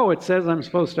said, oh, it says I'm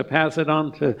supposed to pass it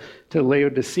on to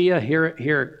Laodicea.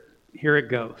 Here it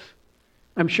goes.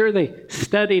 I'm sure they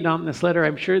studied on this letter.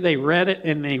 I'm sure they read it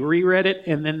and they reread it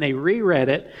and then they reread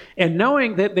it. And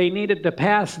knowing that they needed to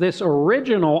pass this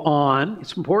original on,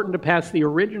 it's important to pass the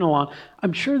original on,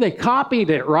 I'm sure they copied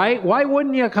it, right? Why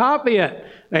wouldn't you copy it?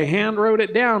 They hand wrote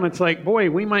it down. It's like, boy,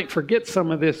 we might forget some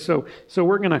of this, so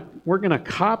we're gonna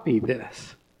copy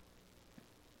this.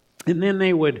 And then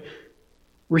they would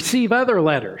receive other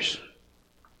letters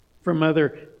from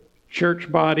other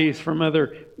church bodies, from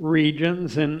other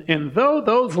regions. And though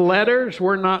those letters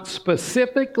were not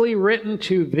specifically written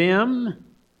to them,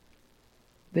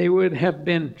 they would have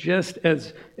been just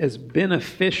as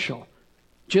beneficial.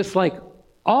 Just like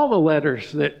all the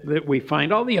letters that we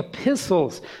find, all the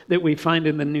epistles that we find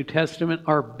in the New Testament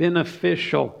are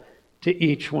beneficial to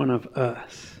each one of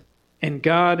us. And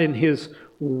God in His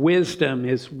wisdom,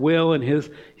 His will, and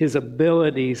His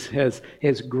abilities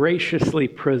has graciously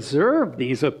preserved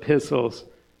these epistles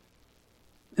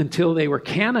until they were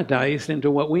canonized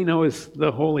into what we know as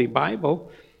the Holy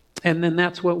Bible. And then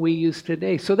that's what we use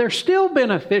today. So they're still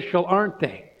beneficial, aren't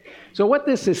they? So what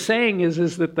this is saying is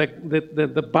that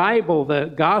the Bible,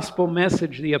 the gospel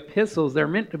message, the epistles, they're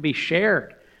meant to be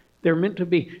shared. They're meant to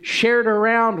be shared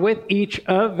around with each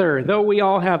other. Though we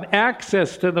all have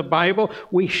access to the Bible,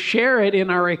 we share it in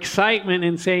our excitement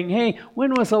in saying, hey,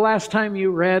 when was the last time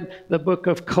you read the book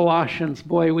of Colossians?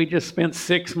 Boy, we just spent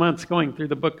 6 months going through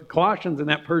the book of Colossians. And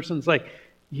that person's like,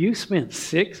 you spent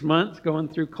 6 months going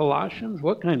through Colossians?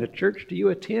 What kind of church do you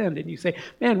attend? And you say,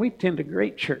 man, we attend a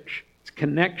great church. It's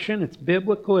connection, it's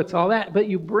biblical, it's all that. But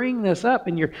you bring this up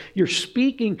and you're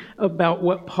speaking about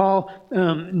what Paul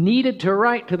needed to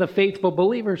write to the faithful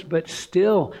believers, but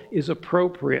still is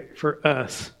appropriate for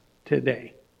us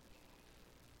today.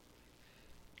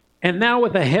 And now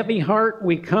with a heavy heart,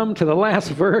 we come to the last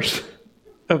verse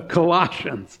of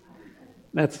Colossians.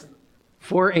 That's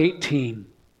 4:18.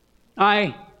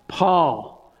 I,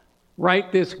 Paul,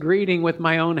 write this greeting with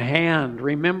my own hand.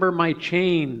 Remember my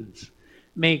chains.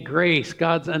 May grace,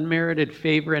 God's unmerited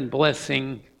favor and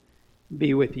blessing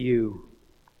be with you.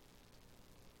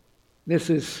 This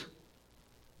is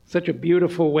such a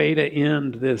beautiful way to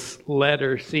end this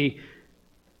letter. See,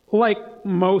 like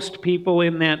most people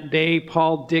in that day,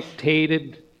 Paul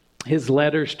dictated his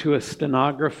letters to a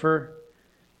stenographer.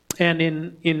 And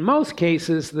in most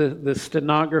cases, the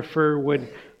stenographer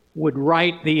would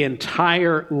write the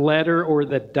entire letter or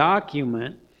the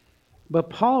document. But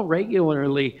Paul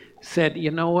regularly said, you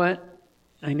know what?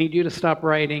 I need you to stop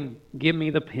writing. Give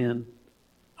me the pen.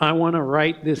 I want to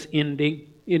write this ending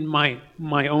in my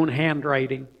own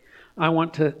handwriting. I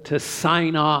want to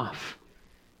sign off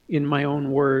in my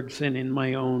own words and in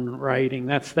my own writing.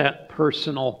 That's that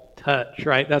personal touch,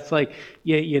 right? That's like,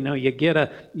 you get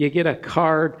a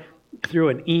card through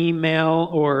an email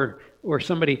or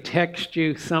somebody texts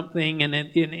you something and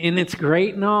it's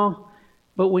great and all.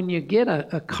 But when you get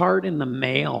a card in the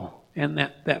mail and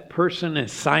that person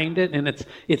has signed it and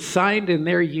it's signed in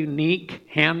their unique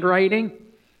handwriting,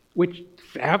 which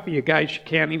half of you guys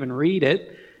can't even read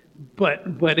it,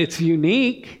 but it's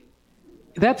unique,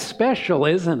 that's special,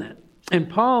 isn't it? And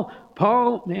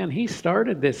Paul, man, he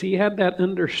started this. He had that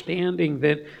understanding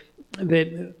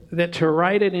that to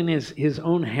write it in his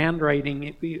own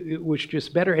handwriting, it was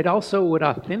just better. It also would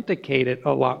authenticate it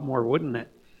a lot more, wouldn't it?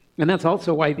 And that's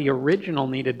also why the original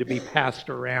needed to be passed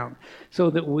around, so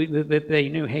that they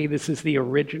knew, hey, this is the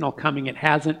original coming. It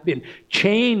hasn't been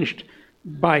changed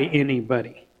by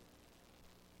anybody.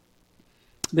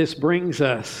 This brings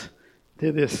us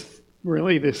to this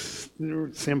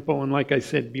simple and, like I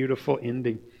said, beautiful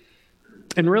ending.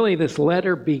 And really, this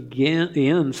letter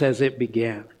ends as it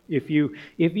began. If you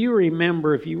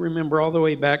remember all the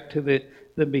way back to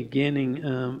the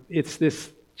beginning, it's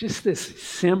this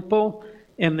simple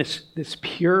and this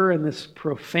pure and this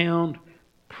profound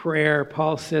prayer.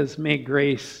 Paul says, may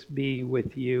grace be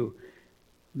with you.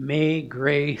 May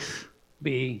grace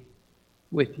be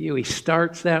with you. He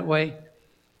starts that way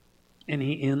and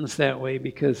he ends that way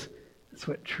because that's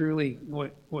what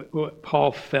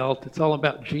Paul felt. It's all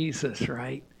about Jesus,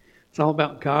 right? It's all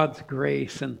about God's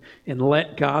grace, and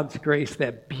let God's grace,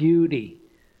 that beauty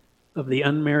of the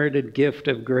unmerited gift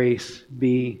of grace,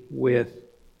 be with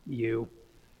you.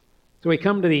 So we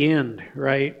come to the end,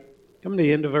 right? Come to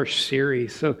the end of our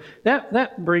series. So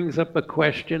that brings up a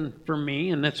question for me,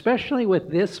 and especially with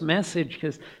this message,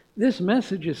 because this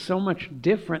message is so much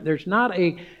different. There's not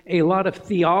a lot of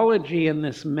theology in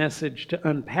this message to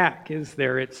unpack, is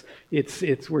there? It's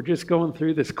we're just going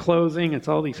through this closing. It's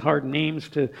all these hard names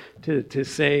to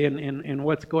say and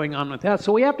what's going on with that.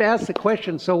 So we have to ask the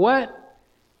question, so what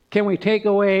can we take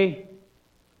away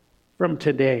from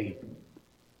today?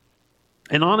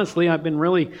 And honestly, I've been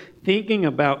really thinking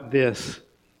about this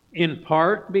in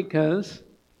part because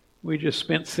we just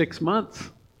spent 6 months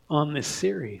on this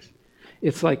series.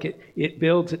 It's like it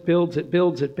builds, and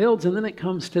then it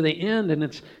comes to the end, and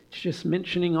it's just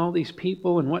mentioning all these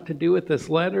people and what to do with this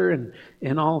letter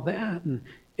and all that.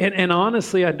 And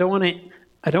honestly, I don't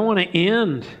want to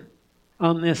end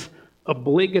on this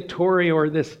obligatory or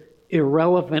this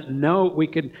irrelevant note. We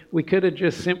could have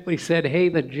just simply said, hey,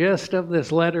 the gist of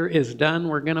this letter is done.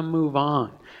 We're going to move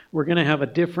on. We're going to have a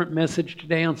different message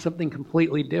today on something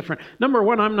completely different. Number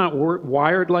one, I'm not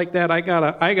wired like that. I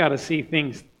gotta see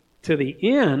things to the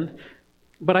end,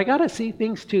 but I got to see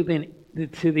things to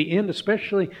the end,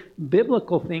 especially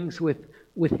biblical things with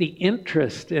the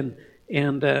interest and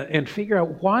figure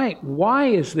out why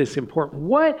is this important?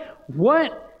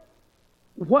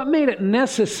 What made it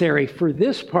necessary for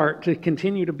this part to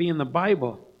continue to be in the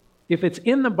Bible? If it's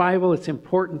in the Bible, it's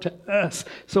important to us.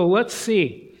 So let's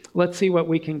see what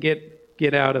we can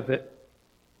get out of it.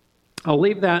 I'll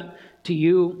leave that to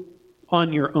you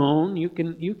on your own. You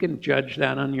can judge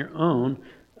that on your own.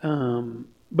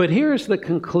 But here's the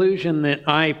conclusion that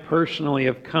I personally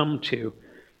have come to.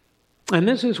 And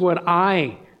this is what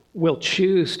I will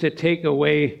choose to take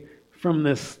away from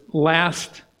this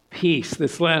last piece,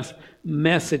 this last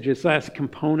message, this last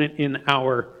component in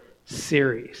our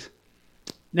series.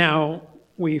 Now,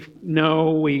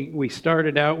 we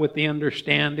started out with the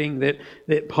understanding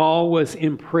that Paul was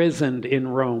imprisoned in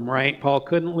Rome, right? Paul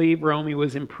couldn't leave Rome. He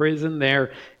was imprisoned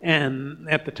there, and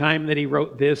at the time that he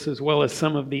wrote this, as well as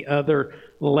some of the other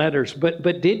letters. But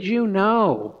did you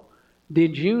know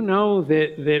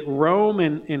that Rome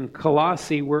and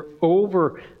Colossae were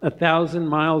over 1,000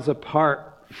 miles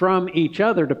apart from each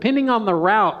other, depending on the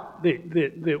route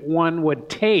that one would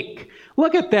take?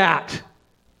 Look at that.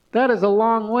 That is a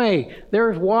long way.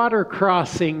 There's water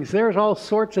crossings. There's all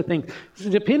sorts of things. So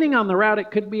depending on the route,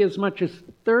 it could be as much as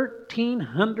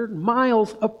 1,300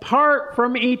 miles apart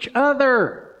from each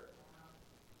other.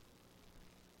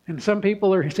 And some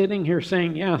people are sitting here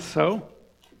saying, yeah, so?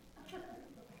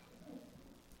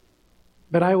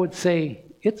 But I would say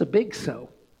it's a big so.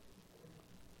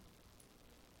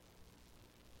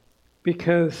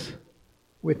 Because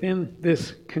within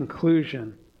this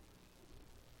conclusion,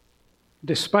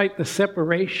 despite the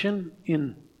separation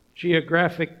in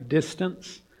geographic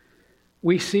distance,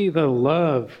 we see the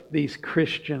love these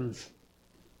Christians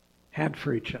had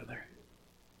for each other.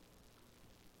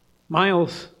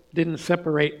 Miles didn't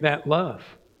separate that love.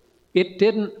 It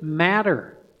didn't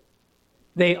matter.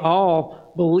 They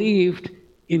all believed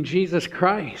in Jesus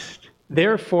Christ.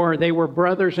 Therefore, they were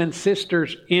brothers and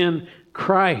sisters in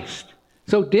Christ.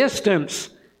 So distance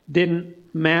didn't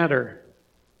matter.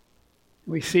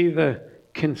 We see the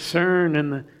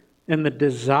concern and the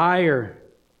desire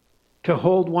to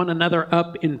hold one another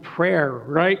up in prayer,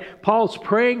 right? Paul's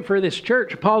praying for this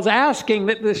church. Paul's asking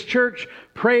that this church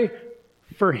pray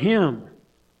for him.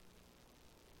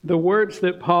 The words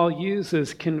that Paul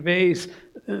uses conveys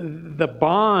the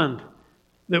bond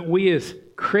that we as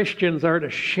Christians are to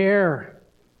share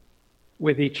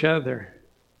with each other.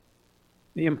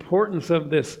 The importance of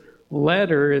this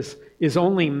letter is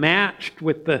only matched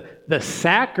with the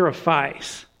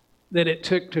sacrifice that it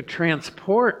took to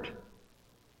transport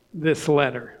this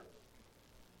letter.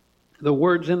 The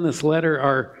words in this letter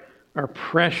are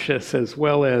precious as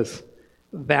well as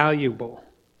valuable.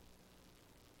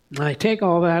 And I take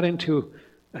all that into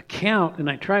account and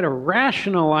I try to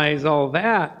rationalize all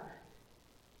that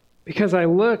because I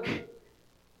look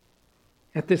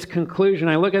at this conclusion,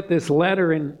 I look at this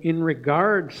letter in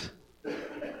regards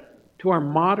to our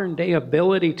modern day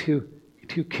ability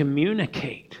to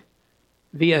communicate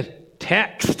via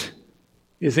text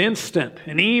is instant,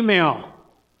 an email,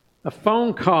 a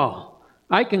phone call.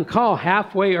 I can call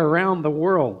halfway around the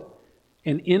world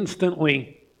and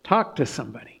instantly talk to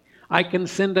somebody. I can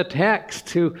send a text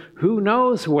to who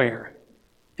knows where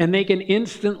and they can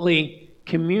instantly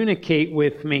communicate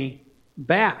with me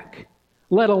back.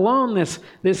 Let alone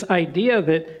this idea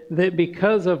that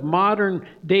because of modern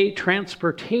day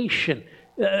transportation,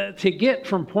 to get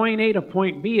from point A to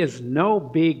point B is no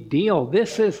big deal.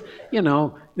 This is,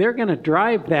 they're going to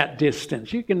drive that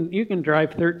distance. You can drive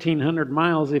 1,300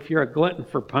 miles if you're a glutton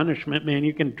for punishment, man.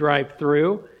 You can drive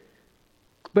through.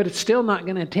 But it's still not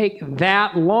going to take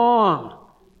that long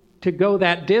to go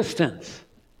that distance.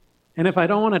 And if I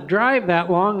don't want to drive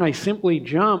that long, I simply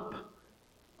jump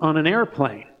on an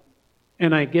airplane.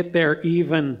 And I get there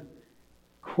even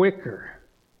quicker.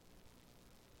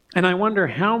 And I wonder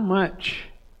how much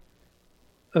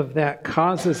of that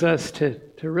causes us to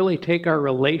really take our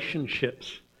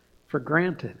relationships for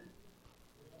granted.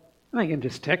 I can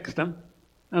just text them.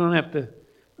 I don't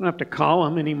have to call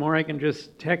them anymore. I can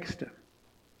just text them.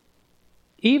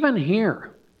 Even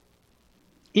here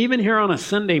on a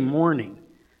Sunday morning,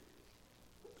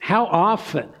 how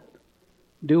often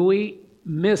do we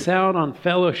miss out on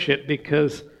fellowship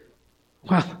because,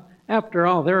 well, after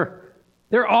all,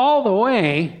 they're all the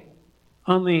way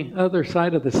on the other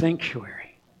side of the sanctuary.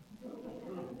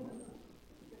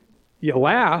 You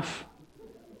laugh,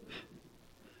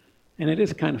 and it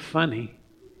is kind of funny.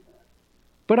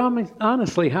 But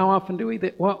honestly, how often do we?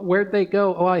 Where'd they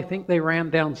go? Oh, I think they ran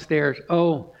downstairs.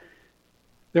 Oh,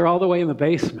 they're all the way in the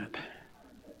basement.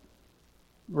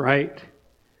 Right?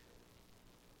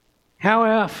 How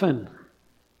often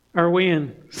are we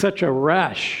in such a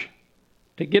rush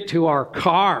to get to our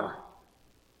car,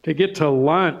 to get to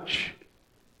lunch,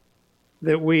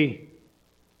 that we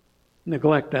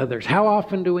neglect others? How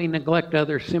often do we neglect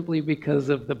others simply because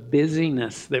of the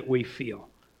busyness that we feel?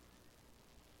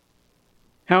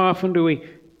 How often do we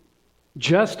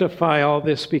justify all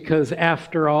this because,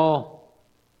 after all,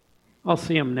 I'll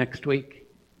see them next week?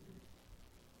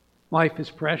 Life is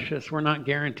precious. We're not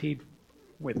guaranteed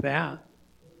with that.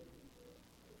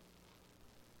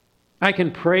 I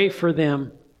can pray for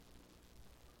them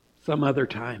some other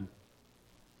time.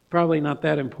 Probably not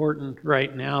that important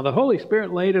right now. The Holy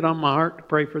Spirit laid it on my heart to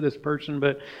pray for this person,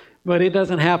 but it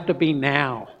doesn't have to be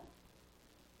now.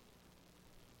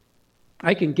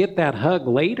 I can get that hug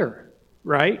later,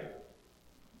 right?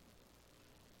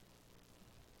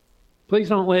 Please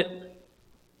don't let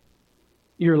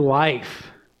your life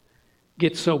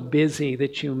get so busy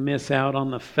that you miss out on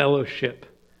the fellowship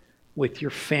with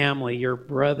your family, your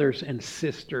brothers and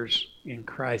sisters in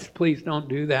Christ. Please don't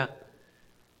do that.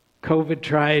 COVID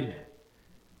tried.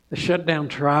 The shutdown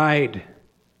tried.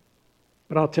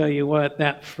 But I'll tell you what,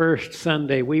 that first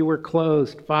Sunday, we were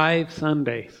closed 5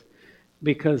 Sundays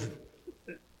because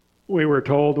we were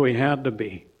told we had to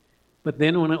be. But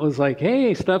then when it was like,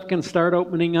 hey, stuff can start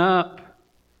opening up,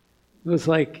 it was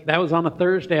like, that was on a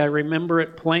Thursday. I remember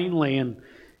it plainly, and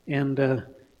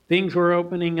things were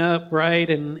opening up, right?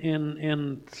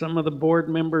 And some of the board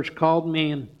members called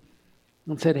me and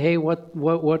said, hey, what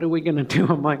are we going to do?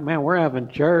 I'm like, man, we're having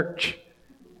church.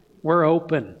 We're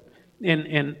open.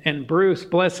 And Bruce,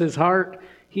 bless his heart,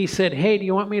 he said, hey, do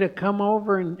you want me to come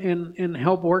over and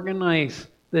help organize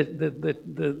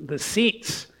the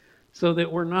seats so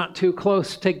that we're not too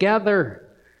close together?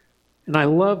 And I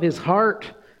love his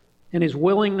heart and his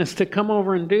willingness to come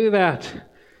over and do that.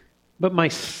 But my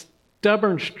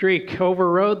stubborn streak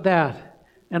overrode that.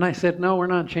 And I said, no, we're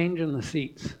not changing the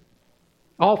seats.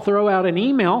 I'll throw out an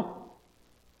email.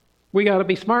 We got to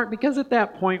be smart, because at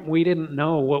that point we didn't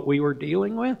know what we were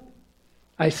dealing with.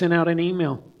 I sent out an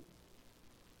email.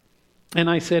 And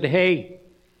I said, hey,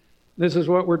 this is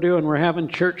what we're doing. We're having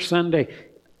church Sunday.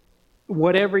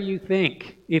 Whatever you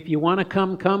think. If you want to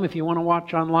come, come. If you want to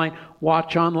watch online,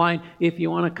 watch online. If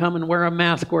you want to come and wear a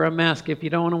mask, wear a mask. If you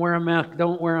don't want to wear a mask,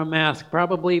 don't wear a mask.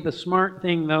 Probably the smart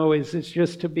thing, though, is it's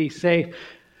just to be safe.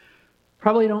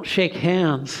 Probably don't shake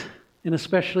hands, and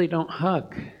especially don't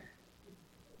hug.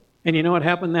 And you know what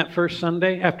happened that first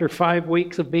Sunday after 5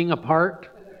 weeks of being apart?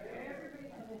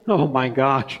 Oh my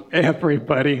gosh,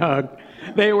 everybody hugged.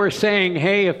 They were saying,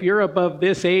 hey, if you're above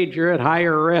this age, you're at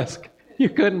higher risk. You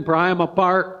couldn't pry them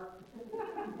apart.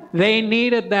 They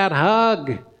needed that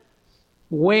hug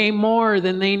way more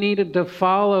than they needed to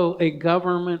follow a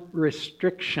government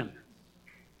restriction.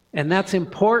 And that's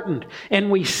important. And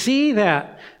we see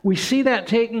that. We see that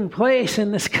taking place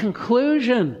in this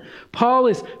conclusion. Paul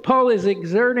is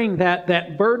exerting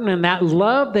that burden and that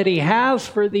love that he has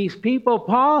for these people.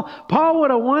 Paul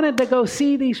would have wanted to go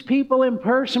see these people in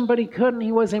person, but he couldn't.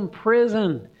 He was in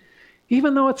prison.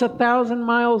 Even though it's 1,000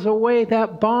 miles away,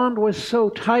 that bond was so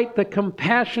tight, the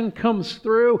compassion comes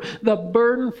through, the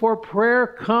burden for prayer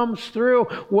comes through.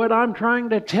 What I'm trying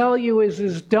to tell you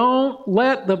is don't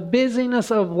let the busyness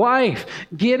of life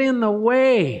get in the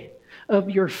way of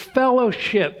your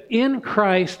fellowship in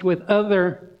Christ with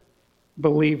other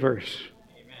believers.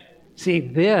 Amen. See,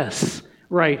 this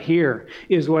right here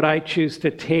is what I choose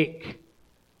to take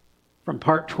from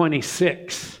part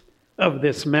 26 of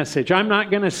this message. I'm not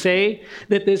going to say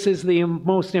that this is the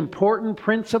most important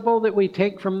principle that we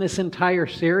take from this entire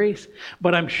series,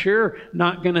 but I'm sure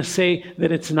not going to say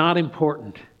that it's not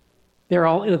important. They're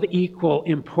all of equal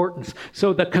importance.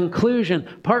 So the conclusion,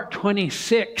 part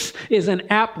 26, is an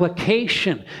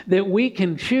application that we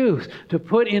can choose to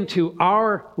put into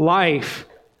our life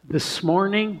this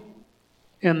morning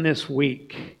and this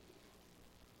week.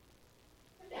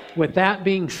 With that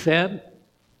being said,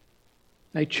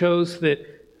 I chose that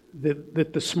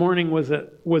this morning was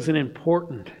an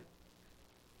important,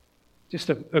 just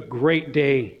a great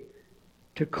day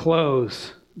to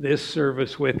close this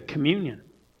service with communion.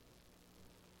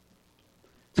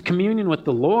 It's communion with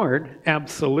the Lord,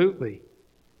 absolutely.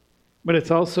 But it's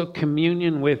also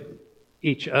communion with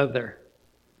each other.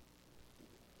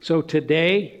 So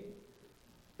today,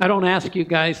 I don't ask you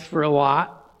guys for a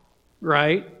lot,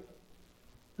 right?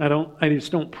 I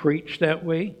just don't preach that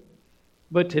way.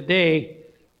 But today,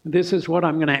 this is what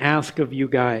I'm going to ask of you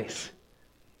guys.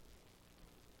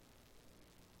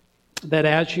 That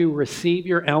as you receive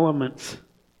your elements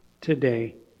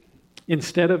today,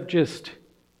 instead of just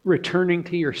returning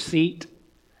to your seat,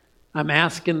 I'm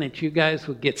asking that you guys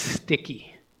will get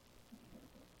sticky.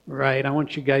 Right? I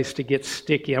want you guys to get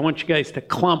sticky. I want you guys to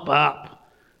clump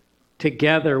up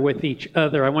together with each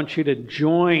other. I want you to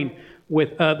join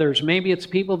with others. Maybe it's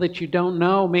people that you don't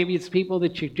know. Maybe it's people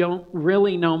that you don't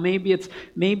really know. Maybe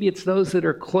it's those that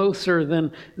are closer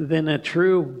than a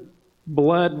true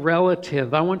blood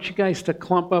relative. I want you guys to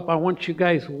clump up. I want you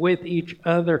guys with each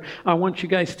other. I want you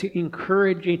guys to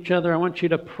encourage each other. I want you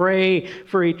to pray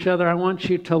for each other. I want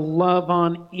you to love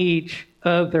on each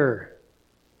other.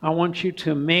 I want you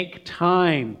to make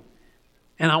time.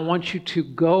 And I want you to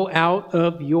go out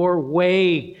of your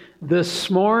way this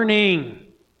morning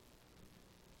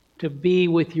to be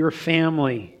with your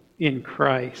family in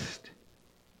Christ.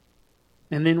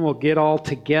 And then we'll get all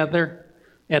together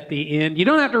at the end. You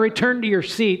don't have to return to your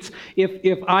seats.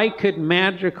 If I could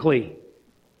magically,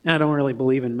 I don't really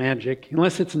believe in magic,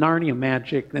 unless it's Narnia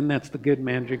magic, then that's the good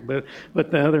magic, but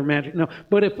the other magic, no.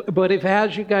 But if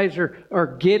as you guys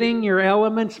are getting your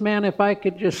elements, man, if I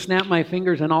could just snap my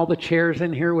fingers and all the chairs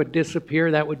in here would disappear,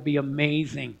 that would be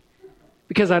amazing.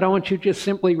 Because I don't want you just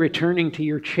simply returning to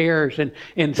your chairs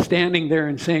and standing there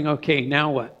and saying, okay, now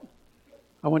what?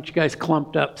 I want you guys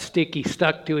clumped up, sticky,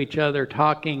 stuck to each other,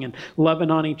 talking and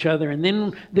loving on each other. And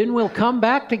then we'll come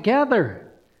back together.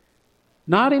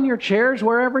 Not in your chairs,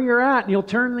 wherever you're at. And you'll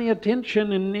turn the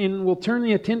attention and we'll turn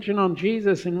the attention on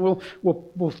Jesus and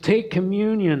we'll take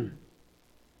communion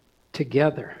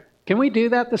together. Can we do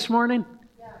that this morning?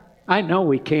 Yeah. I know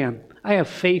we can. I have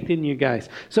faith in you guys.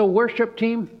 So worship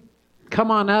team,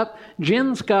 come on up.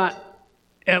 Jen's got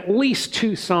at least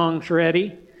 2 songs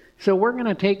ready. So we're going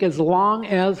to take as long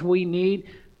as we need.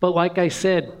 But like I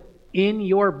said, in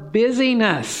your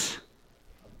busyness,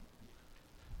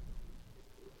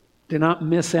 do not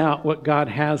miss out what God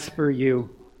has for you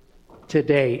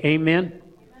today. Amen?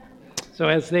 So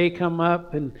as they come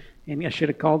up, and I should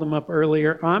have called them up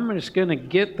earlier, I'm just going to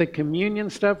get the communion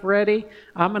stuff ready.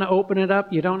 I'm going to open it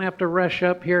up. You don't have to rush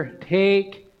up here.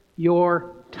 Take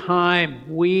your time.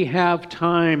 We have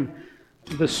time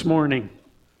this morning.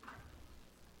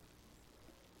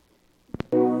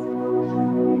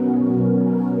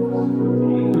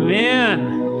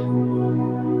 Man,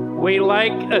 we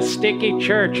like a sticky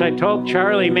church. I told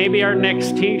Charlie maybe our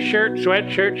next t-shirt,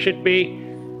 sweatshirt should be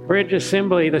Bridge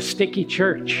Assembly, the sticky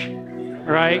church,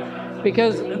 right?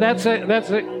 Because that's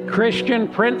a Christian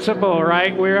principle,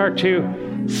 right? We are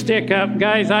to stick up.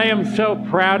 Guys, I am so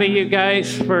proud of you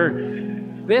guys for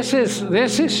this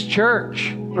is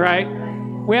church, right?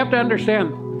 We have to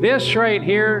understand this right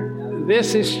here,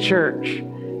 this is church.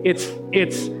 It's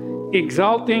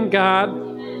exalting God,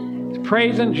 it's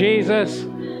praising Jesus,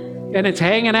 and it's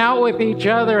hanging out with each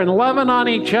other and loving on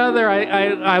each other.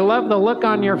 I love the look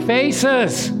on your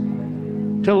faces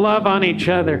to love on each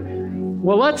other.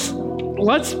 Well,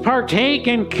 let's partake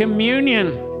in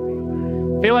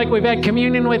communion. Feel like we've had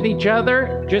communion with each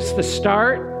other, just the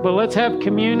start, but let's have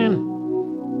communion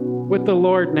with the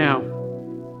Lord now.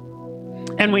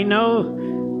 And we know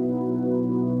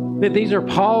that these are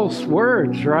Paul's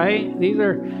words, right? These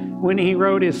are when he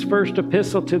wrote his first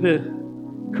epistle to the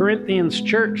Corinthians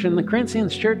church, and the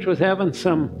Corinthians church was having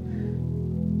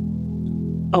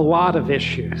a lot of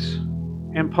issues.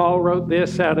 And Paul wrote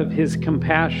this out of his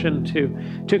compassion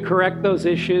to correct those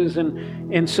issues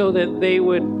and so that they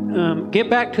would get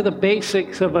back to the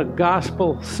basics of a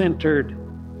gospel-centered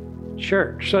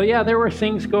church. So yeah, there were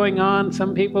things going on.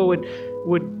 Some people would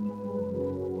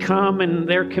come and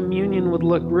their communion would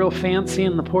look real fancy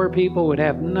and the poor people would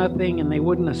have nothing and they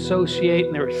wouldn't associate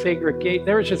and they were segregated.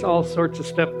 There was just all sorts of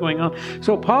stuff going on.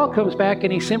 So Paul comes back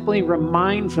and he simply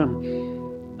reminds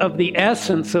them of the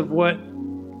essence of what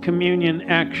communion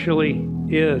actually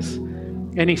is.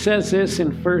 And he says this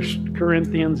in 1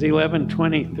 Corinthians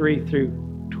 11:23 through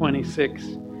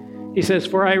 26. He says,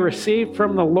 "For I received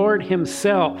from the Lord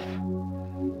himself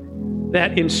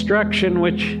that instruction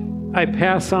which I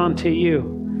pass on to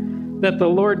you, that the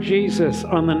Lord Jesus,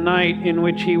 on the night in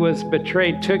which he was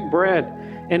betrayed, took bread,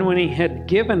 and when he had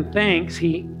given thanks,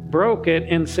 he broke it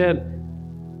and said,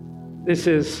 'This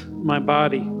is my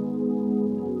body,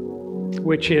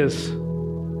 which is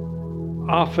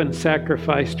often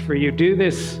sacrificed for you. Do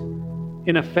this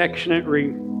in affectionate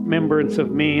remembrance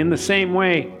of me.' In the same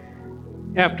way,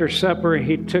 after supper,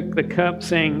 he took the cup,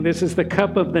 saying, 'This is the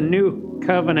cup of the new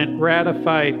covenant,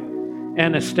 ratified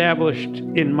and established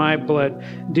in my blood.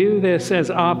 Do this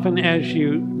as often as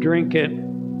you drink it,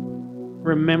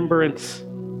 remembrance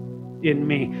in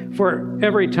me. For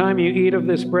every time you eat of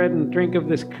this bread and drink of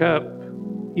this cup,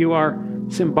 you are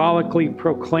symbolically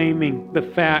proclaiming the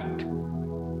fact,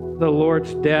 the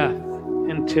Lord's death,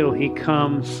 until he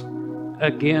comes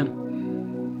again.'"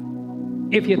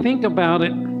 If you think about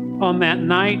it, on that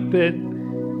night that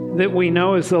we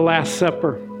know is the Last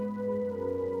Supper,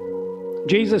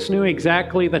 Jesus knew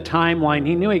exactly the timeline.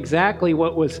 He knew exactly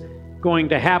what was going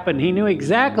to happen. He knew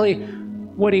exactly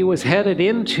what he was headed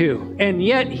into. And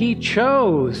yet he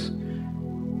chose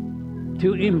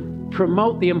to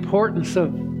promote the importance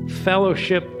of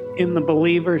fellowship in the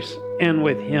believers and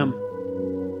with him.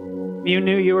 You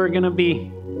knew you were going to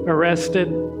be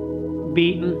arrested,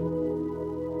 beaten,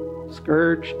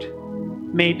 scourged,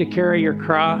 made to carry your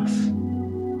cross,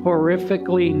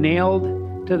 horrifically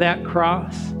nailed to that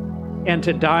cross, and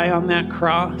to die on that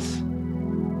cross.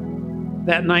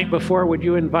 That night before, would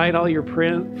you invite all your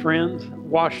friends,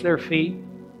 wash their feet,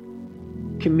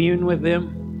 commune with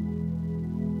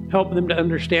them, help them to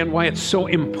understand why it's so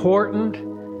important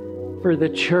for the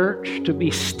church to be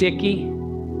sticky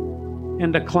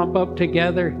and to clump up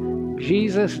together?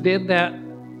 Jesus did that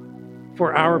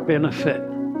for our benefit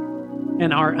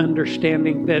and our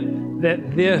understanding that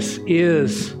this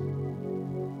is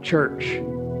church.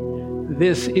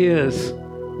 This is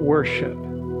worship.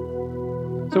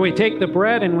 So we take the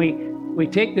bread and we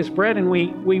take this bread and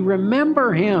we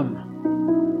remember him.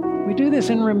 We do this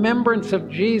in remembrance of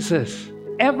Jesus.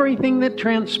 Everything that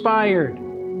transpired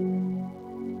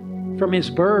from his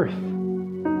birth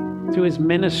to his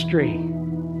ministry,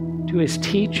 to his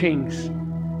teachings,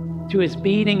 to his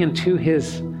beating, and to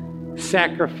his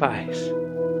sacrifice.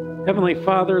 Heavenly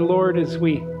Father, Lord, as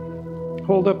we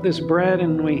hold up this bread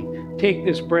and we take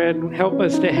this bread, help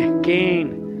us to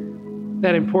gain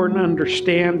that important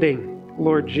understanding,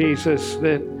 Lord Jesus,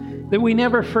 that we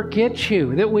never forget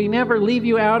you, that we never leave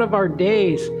you out of our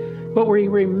days, but we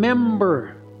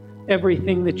remember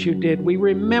everything that you did. We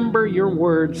remember your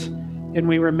words and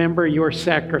we remember your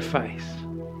sacrifice.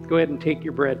 Go ahead and take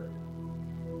your bread.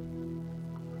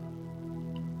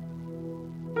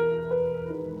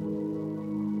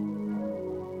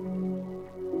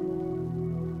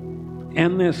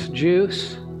 And this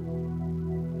juice,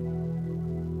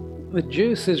 the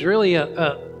juice is really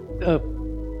not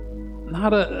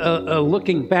a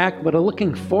looking back, but a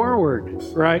looking forward,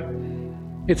 right?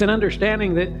 It's an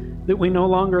understanding that we no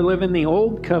longer live in the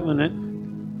old covenant,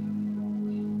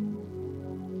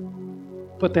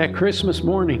 but that Christmas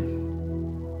morning,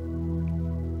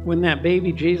 when that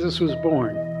baby Jesus was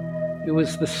born, it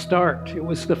was the start, it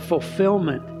was the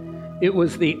fulfillment, it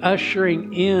was the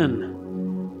ushering in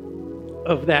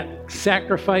of that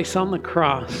sacrifice on the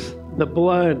cross, the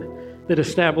blood that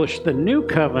established the new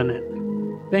covenant.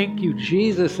 Thank you,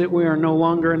 Jesus, that we are no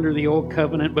longer under the old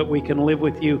covenant, but we can live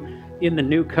with you in the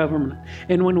new covenant.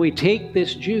 And when we take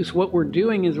this juice, what we're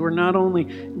doing is we're not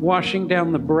only washing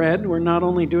down the bread, we're not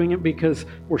only doing it because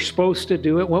we're supposed to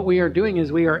do it. What we are doing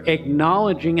is we are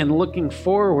acknowledging and looking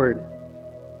forward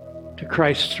to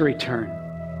Christ's return.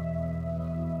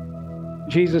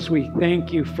 Jesus, we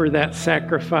thank you for that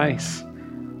sacrifice.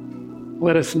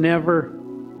 Let us never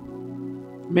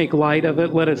make light of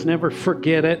it. Let us never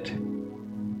forget it,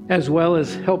 as well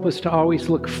as help us to always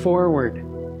look forward,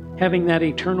 having that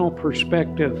eternal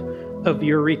perspective of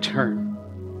your return.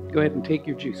 Go ahead and take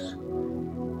your juice.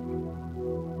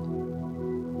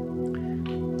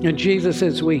 And Jesus,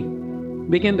 as we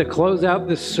begin to close out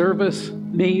this service,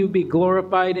 may you be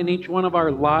glorified in each one of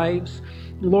our lives.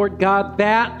 Lord God,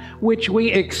 that which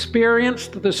we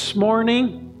experienced this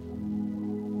morning,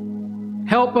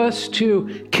 help us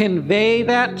to convey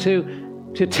that,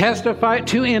 to testify,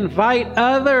 to invite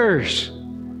others.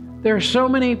 There are so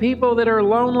many people that are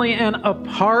lonely and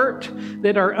apart,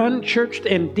 that are unchurched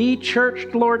and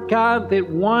de-churched, Lord God, that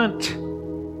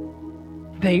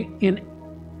in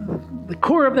the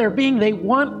core of their being, they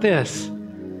want this,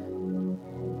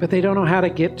 but they don't know how to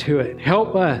get to it.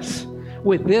 Help us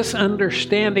with this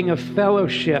understanding of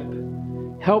fellowship.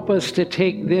 Help us to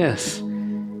take this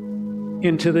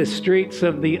into the streets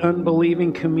of the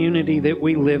unbelieving community that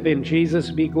we live in. Jesus,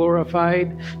 be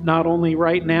glorified, not only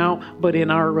right now, but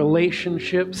in our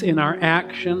relationships, in our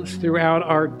actions, throughout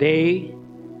our day,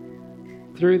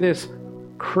 through this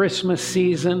Christmas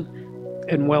season,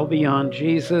 and well beyond.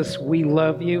 Jesus, we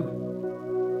love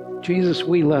you. Jesus,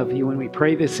 we love you, and we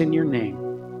pray this in your name.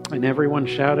 And everyone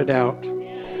shouted out,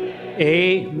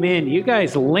 Amen. You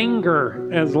guys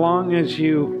linger as long as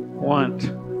you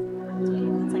want.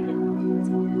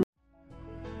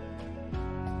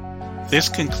 This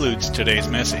concludes today's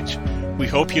message. We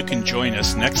hope you can join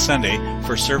us next Sunday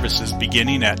for services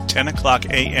beginning at 10 o'clock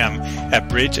a.m. at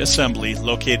Bridge Assembly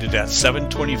located at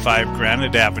 725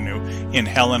 Granite Avenue in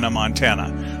Helena,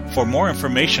 Montana. For more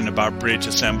information about Bridge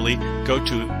Assembly, go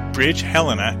to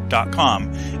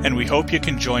bridgehelena.com, and we hope you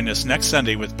can join us next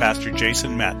Sunday with Pastor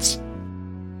Jason Metz.